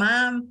my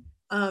mom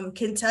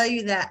can tell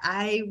you that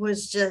I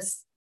was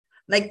just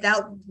like,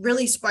 that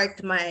really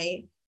sparked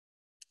my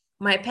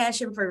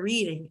passion for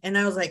reading. And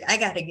I was like, I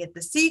got to get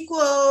the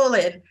sequel.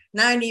 And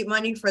now I need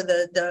money for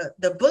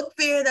the book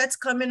fair that's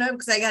coming up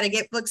because I got to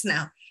get books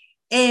now.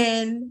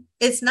 And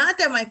it's not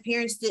that my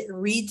parents didn't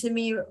read to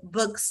me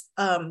books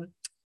that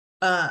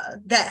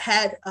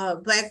had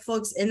Black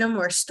folks in them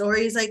or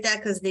stories like that,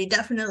 because they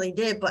definitely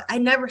did, but I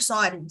never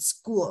saw it in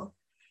school.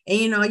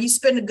 And, you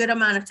spend a good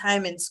amount of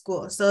time in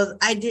school. So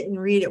I didn't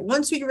read it.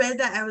 Once we read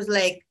that, I was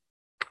like,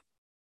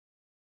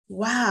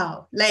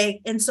 wow.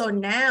 And so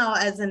now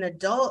as an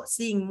adult,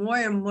 seeing more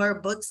and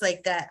more books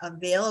like that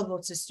available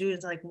to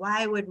students, like,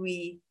 why would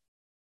we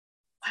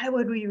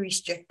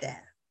restrict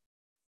that?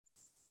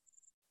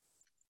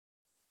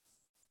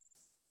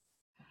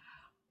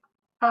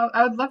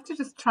 I would love to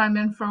just chime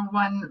in for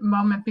one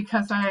moment,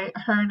 because I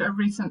heard a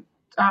recent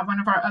one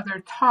of our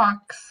other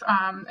talks,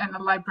 and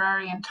a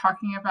librarian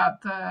talking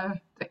about the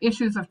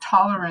issues of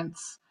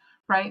tolerance,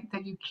 right?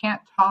 That you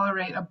can't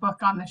tolerate a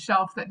book on the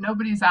shelf that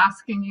nobody's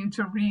asking you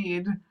to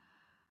read,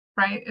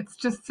 right? It's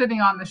just sitting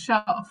on the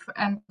shelf,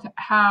 and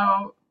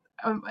how,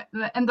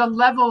 and the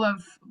level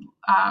of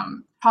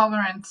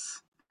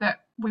tolerance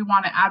that we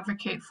want to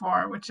advocate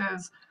for, which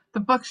is the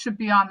books should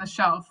be on the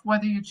shelf.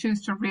 Whether you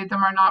choose to read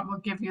them or not will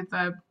give you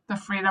the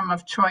freedom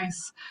of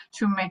choice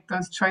to make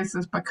those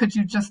choices. But could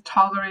you just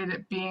tolerate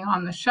it being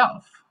on the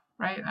shelf,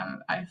 right?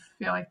 And I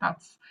feel like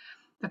that's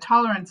the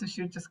tolerance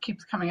issue just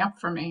keeps coming up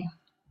for me.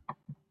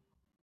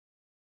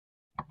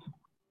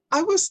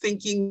 I was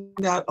thinking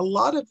that a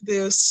lot of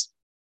this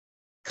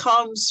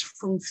comes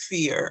from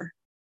fear.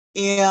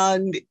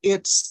 And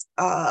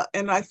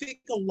and I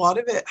think a lot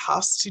of it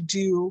has to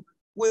do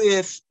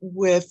with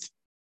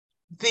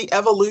the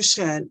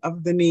evolution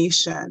of the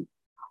nation.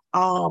 A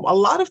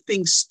lot of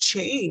things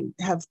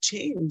have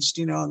changed,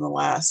 in the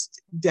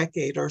last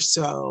decade or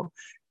so.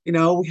 We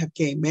have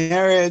gay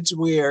marriage.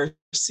 We're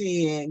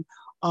seeing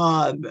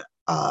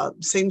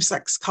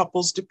same-sex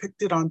couples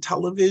depicted on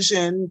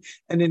television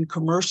and in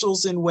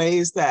commercials in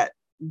ways that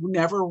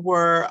never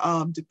were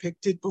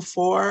depicted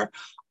before.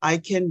 I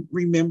can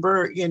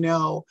remember,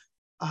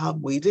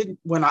 we didn't,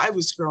 when I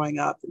was growing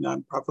up, and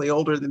I'm probably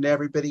older than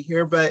everybody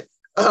here, but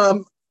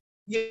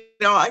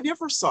I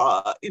never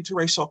saw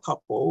interracial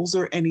couples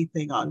or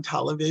anything on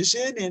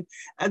television.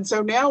 And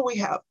so now we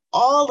have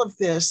all of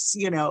this,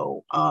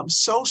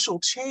 social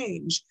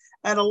change.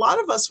 And a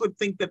lot of us would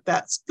think that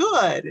that's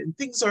good and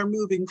things are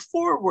moving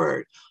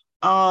forward.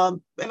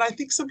 And I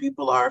think some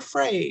people are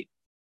afraid.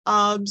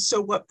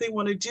 So what they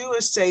want to do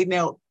is say,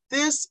 now,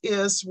 this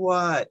is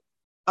what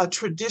a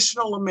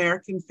traditional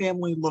American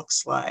family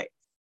looks like.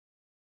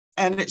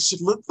 And it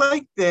should look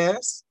like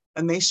this,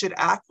 and they should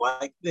act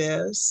like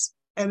this,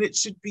 and it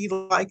should be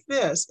like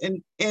this.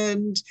 And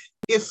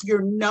if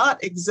you're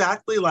not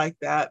exactly like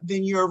that,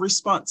 then your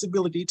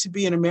responsibility to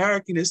be an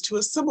American is to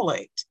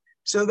assimilate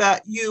so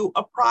that you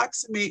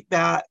approximate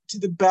that to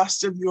the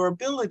best of your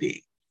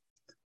ability.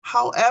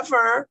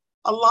 However,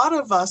 a lot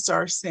of us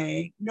are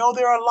saying, no,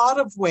 there are a lot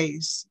of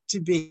ways to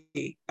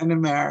be an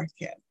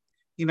American.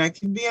 I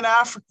can be an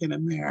African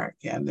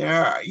American.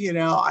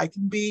 I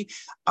can be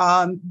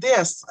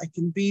this, I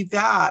can be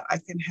that, I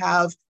can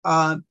have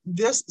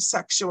this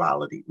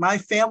sexuality. My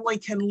family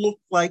can look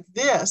like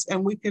this,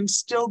 and we can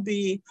still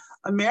be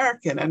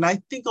American. And I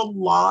think a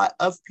lot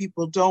of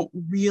people don't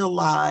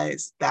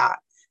realize that.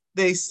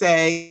 They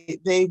say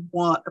they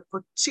want a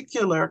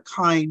particular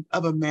kind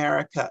of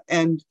America.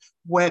 And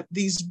when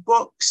these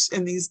books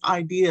and these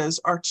ideas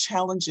are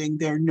challenging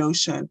their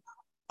notion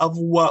of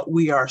what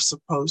we are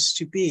supposed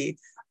to be.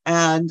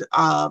 And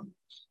I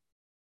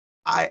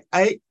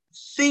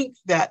think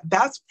that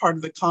that's part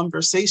of the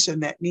conversation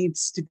that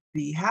needs to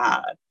be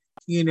had.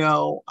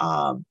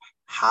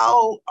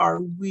 How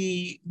are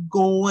we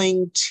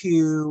going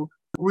to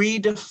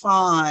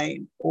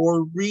redefine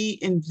or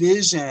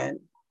re-envision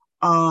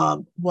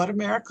what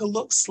America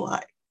looks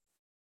like?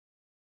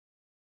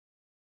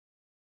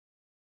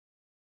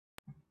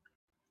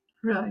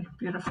 Really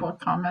beautiful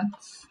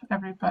comments,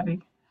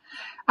 everybody.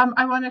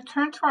 I want to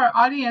turn to our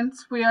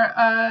audience. We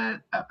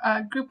are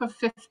a group of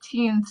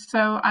 15,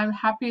 so I'm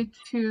happy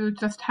to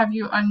just have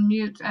you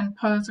unmute and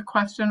pose a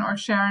question or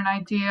share an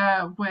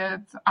idea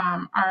with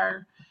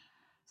our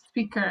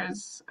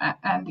speakers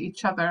and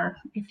each other,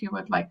 if you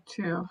would like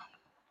to.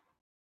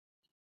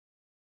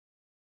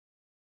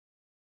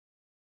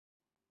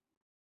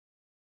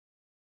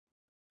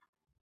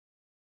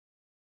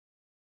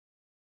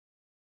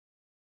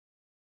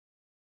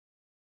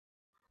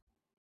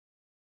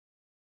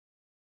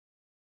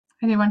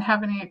 Anyone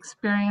have any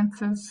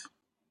experiences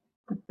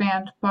with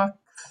banned books?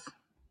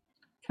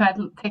 Can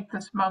I take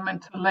this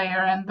moment to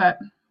layer in that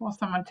while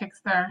someone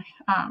takes their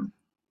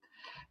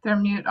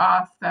mute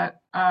off,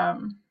 that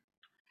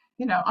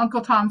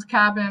Uncle Tom's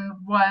Cabin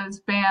was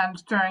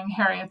banned during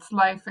Harriet's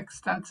life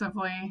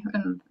extensively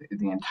in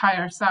the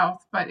entire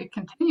South, but it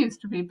continues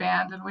to be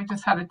banned. And we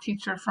just had a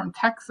teacher from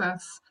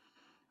Texas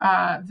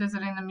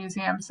visiting the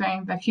museum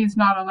saying that he's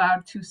not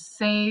allowed to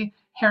say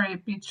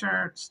Harriet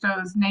Beecher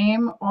Stowe's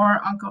name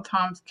or Uncle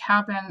Tom's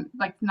Cabin,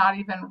 like not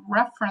even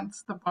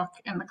reference the book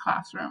in the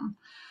classroom.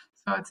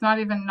 So it's not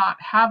even not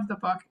have the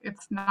book,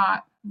 it's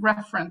not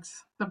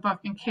reference the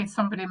book in case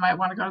somebody might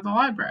want to go to the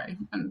library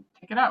and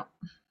take it out.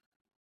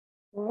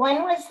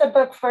 When was the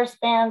book first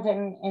banned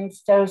in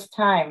Stowe's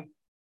time?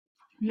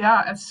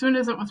 Yeah, as soon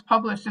as it was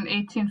published in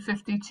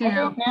 1852. I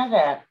didn't know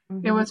that.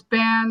 It was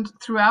banned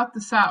throughout the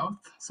South.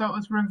 So it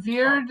was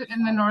revered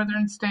in the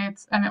northern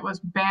states, and it was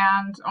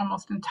banned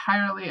almost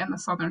entirely in the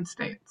southern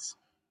states.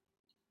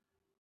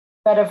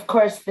 But of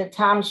course, the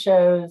Tom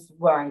shows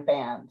weren't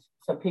banned.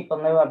 So people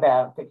knew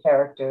about the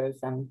characters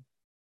and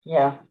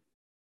yeah.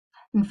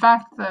 In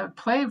fact, the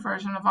play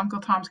version of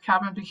Uncle Tom's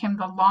Cabin became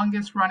the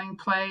longest running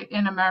play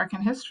in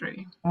American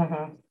history.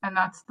 And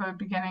that's the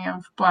beginning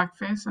of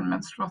blackface and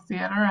minstrel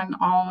theater and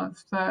all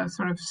of the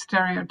sort of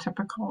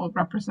stereotypical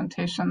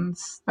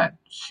representations that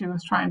she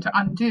was trying to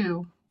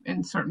undo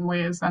in certain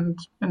ways and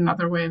in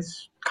other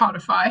ways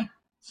codify.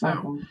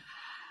 So,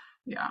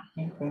 yeah.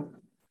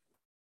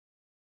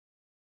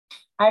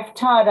 I've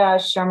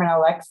taught Sherman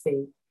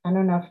Alexie. I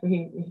don't know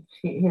if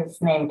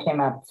his name came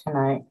up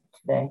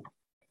today.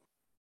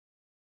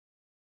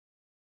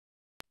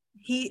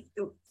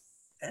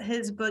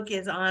 His book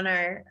is on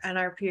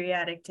our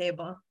periodic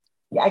table.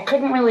 Yeah, I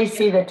couldn't really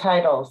see the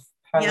titles.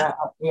 Yep.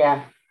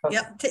 Yeah.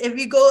 Yep. If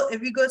you go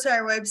to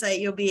our website,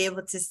 you'll be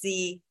able to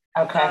see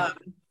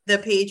the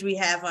page we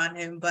have on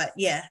him. But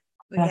yeah,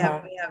 we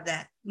have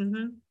that.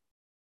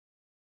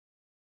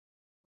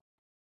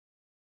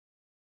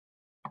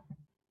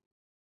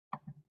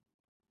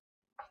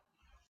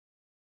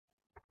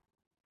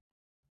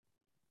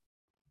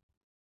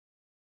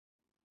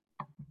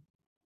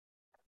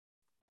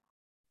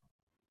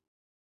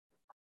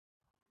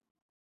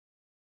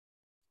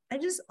 I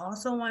just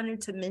also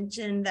wanted to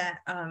mention that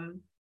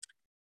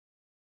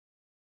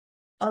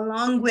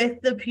along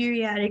with the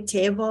periodic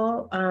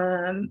table,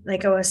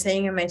 like I was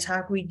saying in my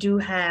talk, we do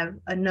have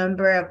a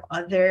number of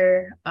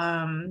other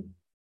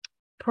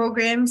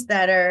programs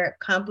that are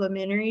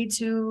complementary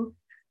to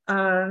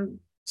the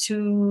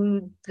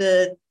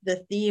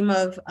theme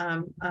of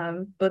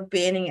book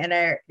banning at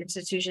our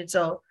institution.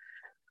 So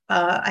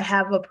I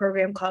have a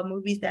program called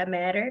Movies That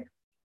Matter,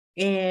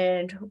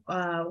 and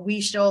we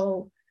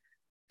show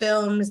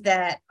films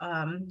that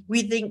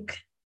we think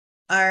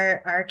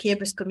our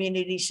campus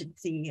community should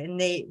see,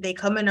 and they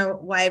come in a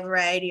wide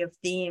variety of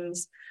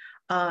themes,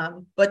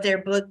 but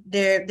they're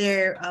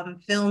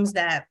films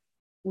that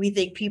we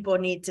think people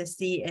need to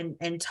see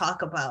and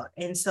talk about.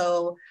 And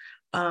so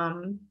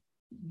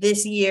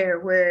this year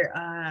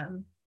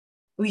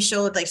we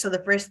showed, like, so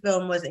the first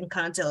film was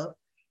Encanto,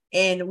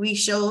 and we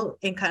show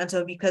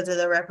Encanto because of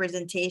the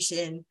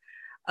representation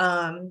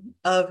of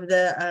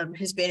the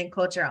Hispanic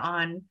culture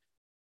on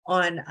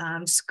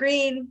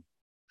screen,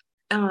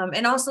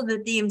 and also the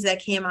themes that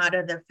came out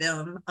of the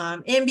film,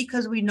 and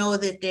because we know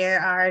that there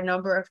are a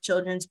number of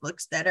children's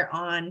books that are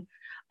on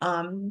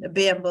the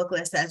banned book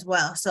list as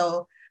well.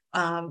 So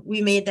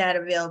we made that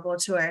available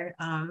to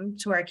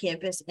our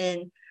campus.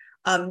 And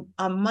on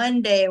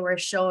Monday we're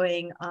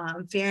showing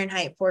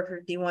Fahrenheit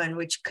 451,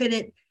 which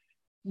couldn't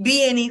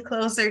be any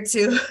closer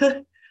to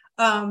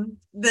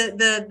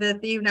the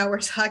theme that we're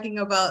talking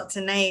about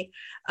tonight.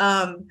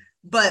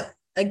 But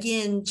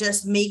again,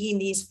 just making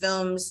these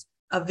films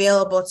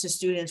available to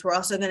students. We're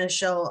also going to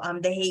show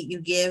The Hate U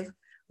Give,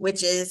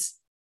 which is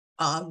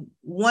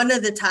one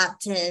of the top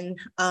 10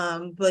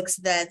 books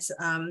that's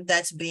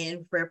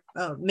banned for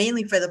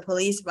mainly for the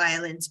police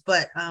violence,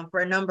 but for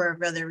a number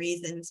of other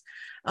reasons.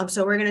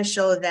 So we're going to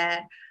show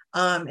that,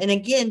 and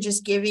again,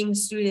 just giving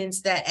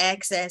students that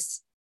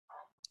access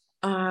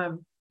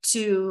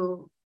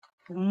to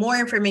more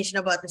information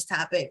about this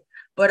topic,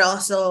 but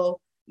also,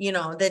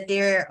 that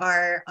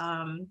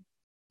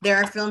there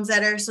are films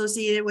that are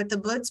associated with the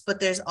books, but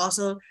there's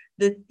also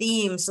the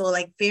theme. So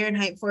like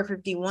Fahrenheit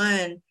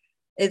 451,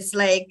 it's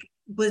like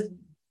was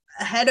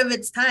ahead of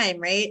its time,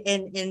 right?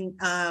 And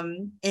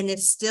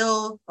it's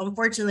still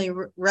unfortunately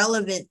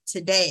relevant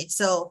today.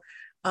 So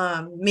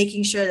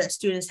making sure that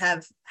students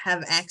have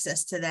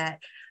access to that.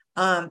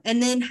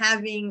 And then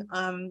having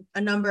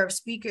a number of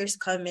speakers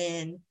come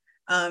in.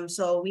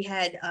 So we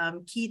had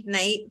Keith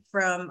Knight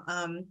from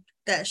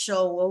that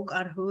show Woke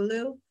on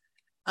Hulu.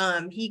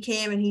 He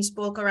came and he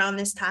spoke around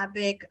this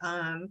topic.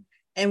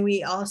 And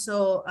we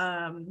also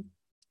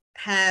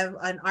have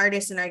an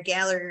artist in our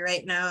gallery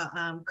right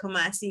now,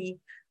 Kamasi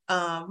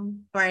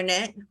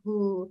Barnett,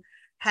 who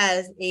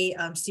has a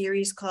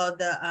series called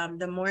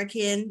the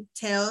Morgan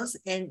Tales,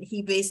 and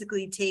he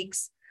basically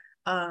takes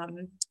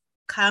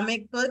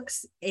comic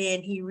books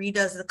and he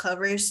redoes the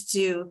covers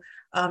to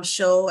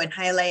show and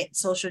highlight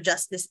social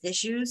justice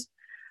issues.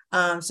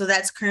 So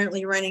that's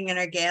currently running in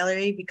our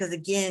gallery because,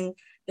 again,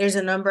 there's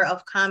a number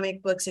of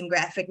comic books and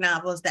graphic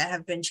novels that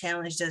have been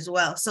challenged as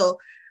well. So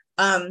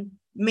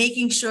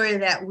making sure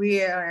that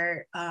we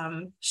are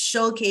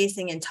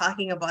showcasing and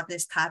talking about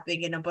this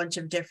topic in a bunch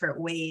of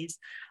different ways,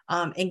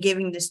 and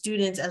giving the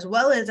students as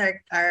well as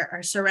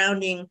our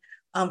surrounding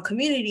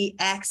community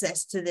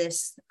access to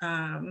this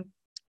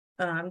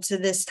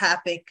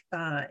topic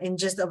in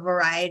just a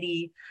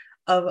variety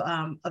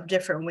of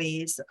different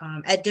ways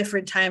at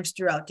different times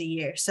throughout the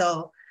year.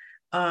 So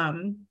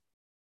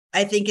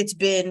I think it's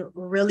been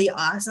really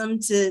awesome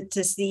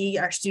to see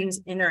our students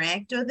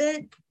interact with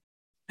it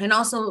and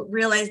also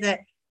realize that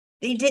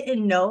they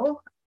didn't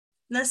know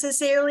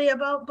necessarily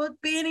about book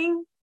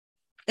banning.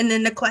 And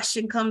then the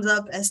question comes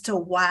up as to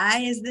why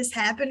is this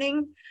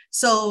happening?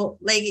 So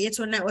like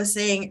Antoinette was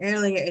saying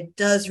earlier, it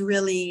does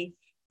really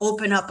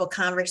open up a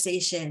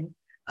conversation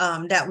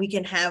that we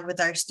can have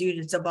with our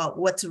students about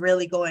what's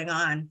really going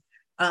on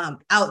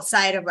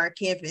outside of our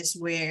campus,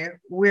 where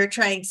we're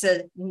trying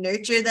to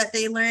nurture that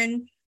they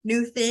learn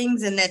new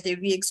things and that they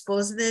be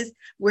exposed to this,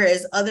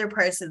 whereas other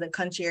parts of the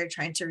country are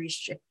trying to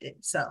restrict it.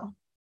 So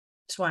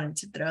just wanted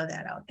to throw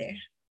that out there.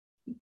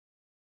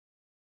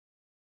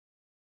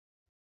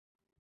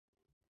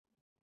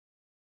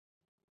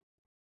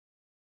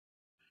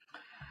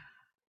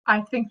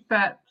 I think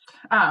that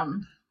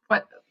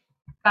what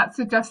that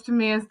suggests to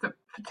me is that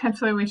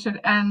potentially we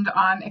should end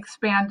on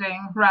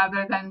expanding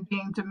rather than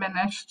being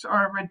diminished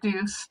or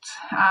reduced.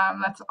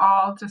 Let's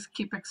all just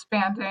keep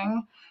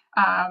expanding.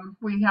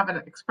 We have an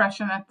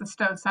expression at the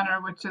Stowe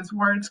Center, which is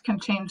words can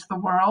change the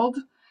world.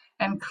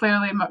 And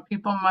clearly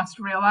people must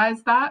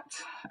realize that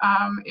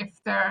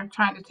if they're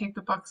trying to take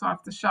the books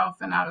off the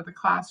shelf and out of the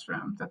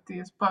classroom, that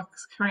these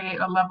books create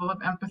a level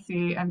of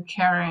empathy and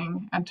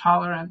caring and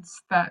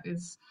tolerance that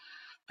is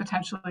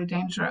potentially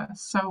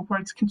dangerous. So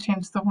words can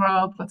change the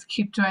world. Let's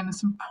keep doing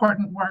this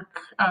important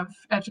work of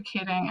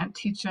educating and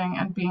teaching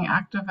and being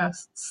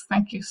activists.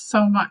 Thank you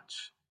so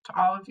much to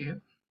all of you.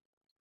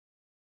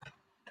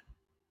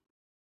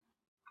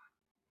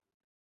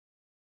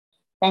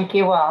 Thank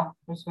you all.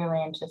 It was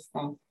really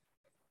interesting.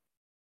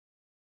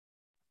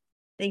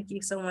 Thank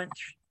you so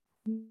much.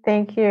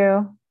 Thank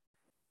you.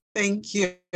 Thank you.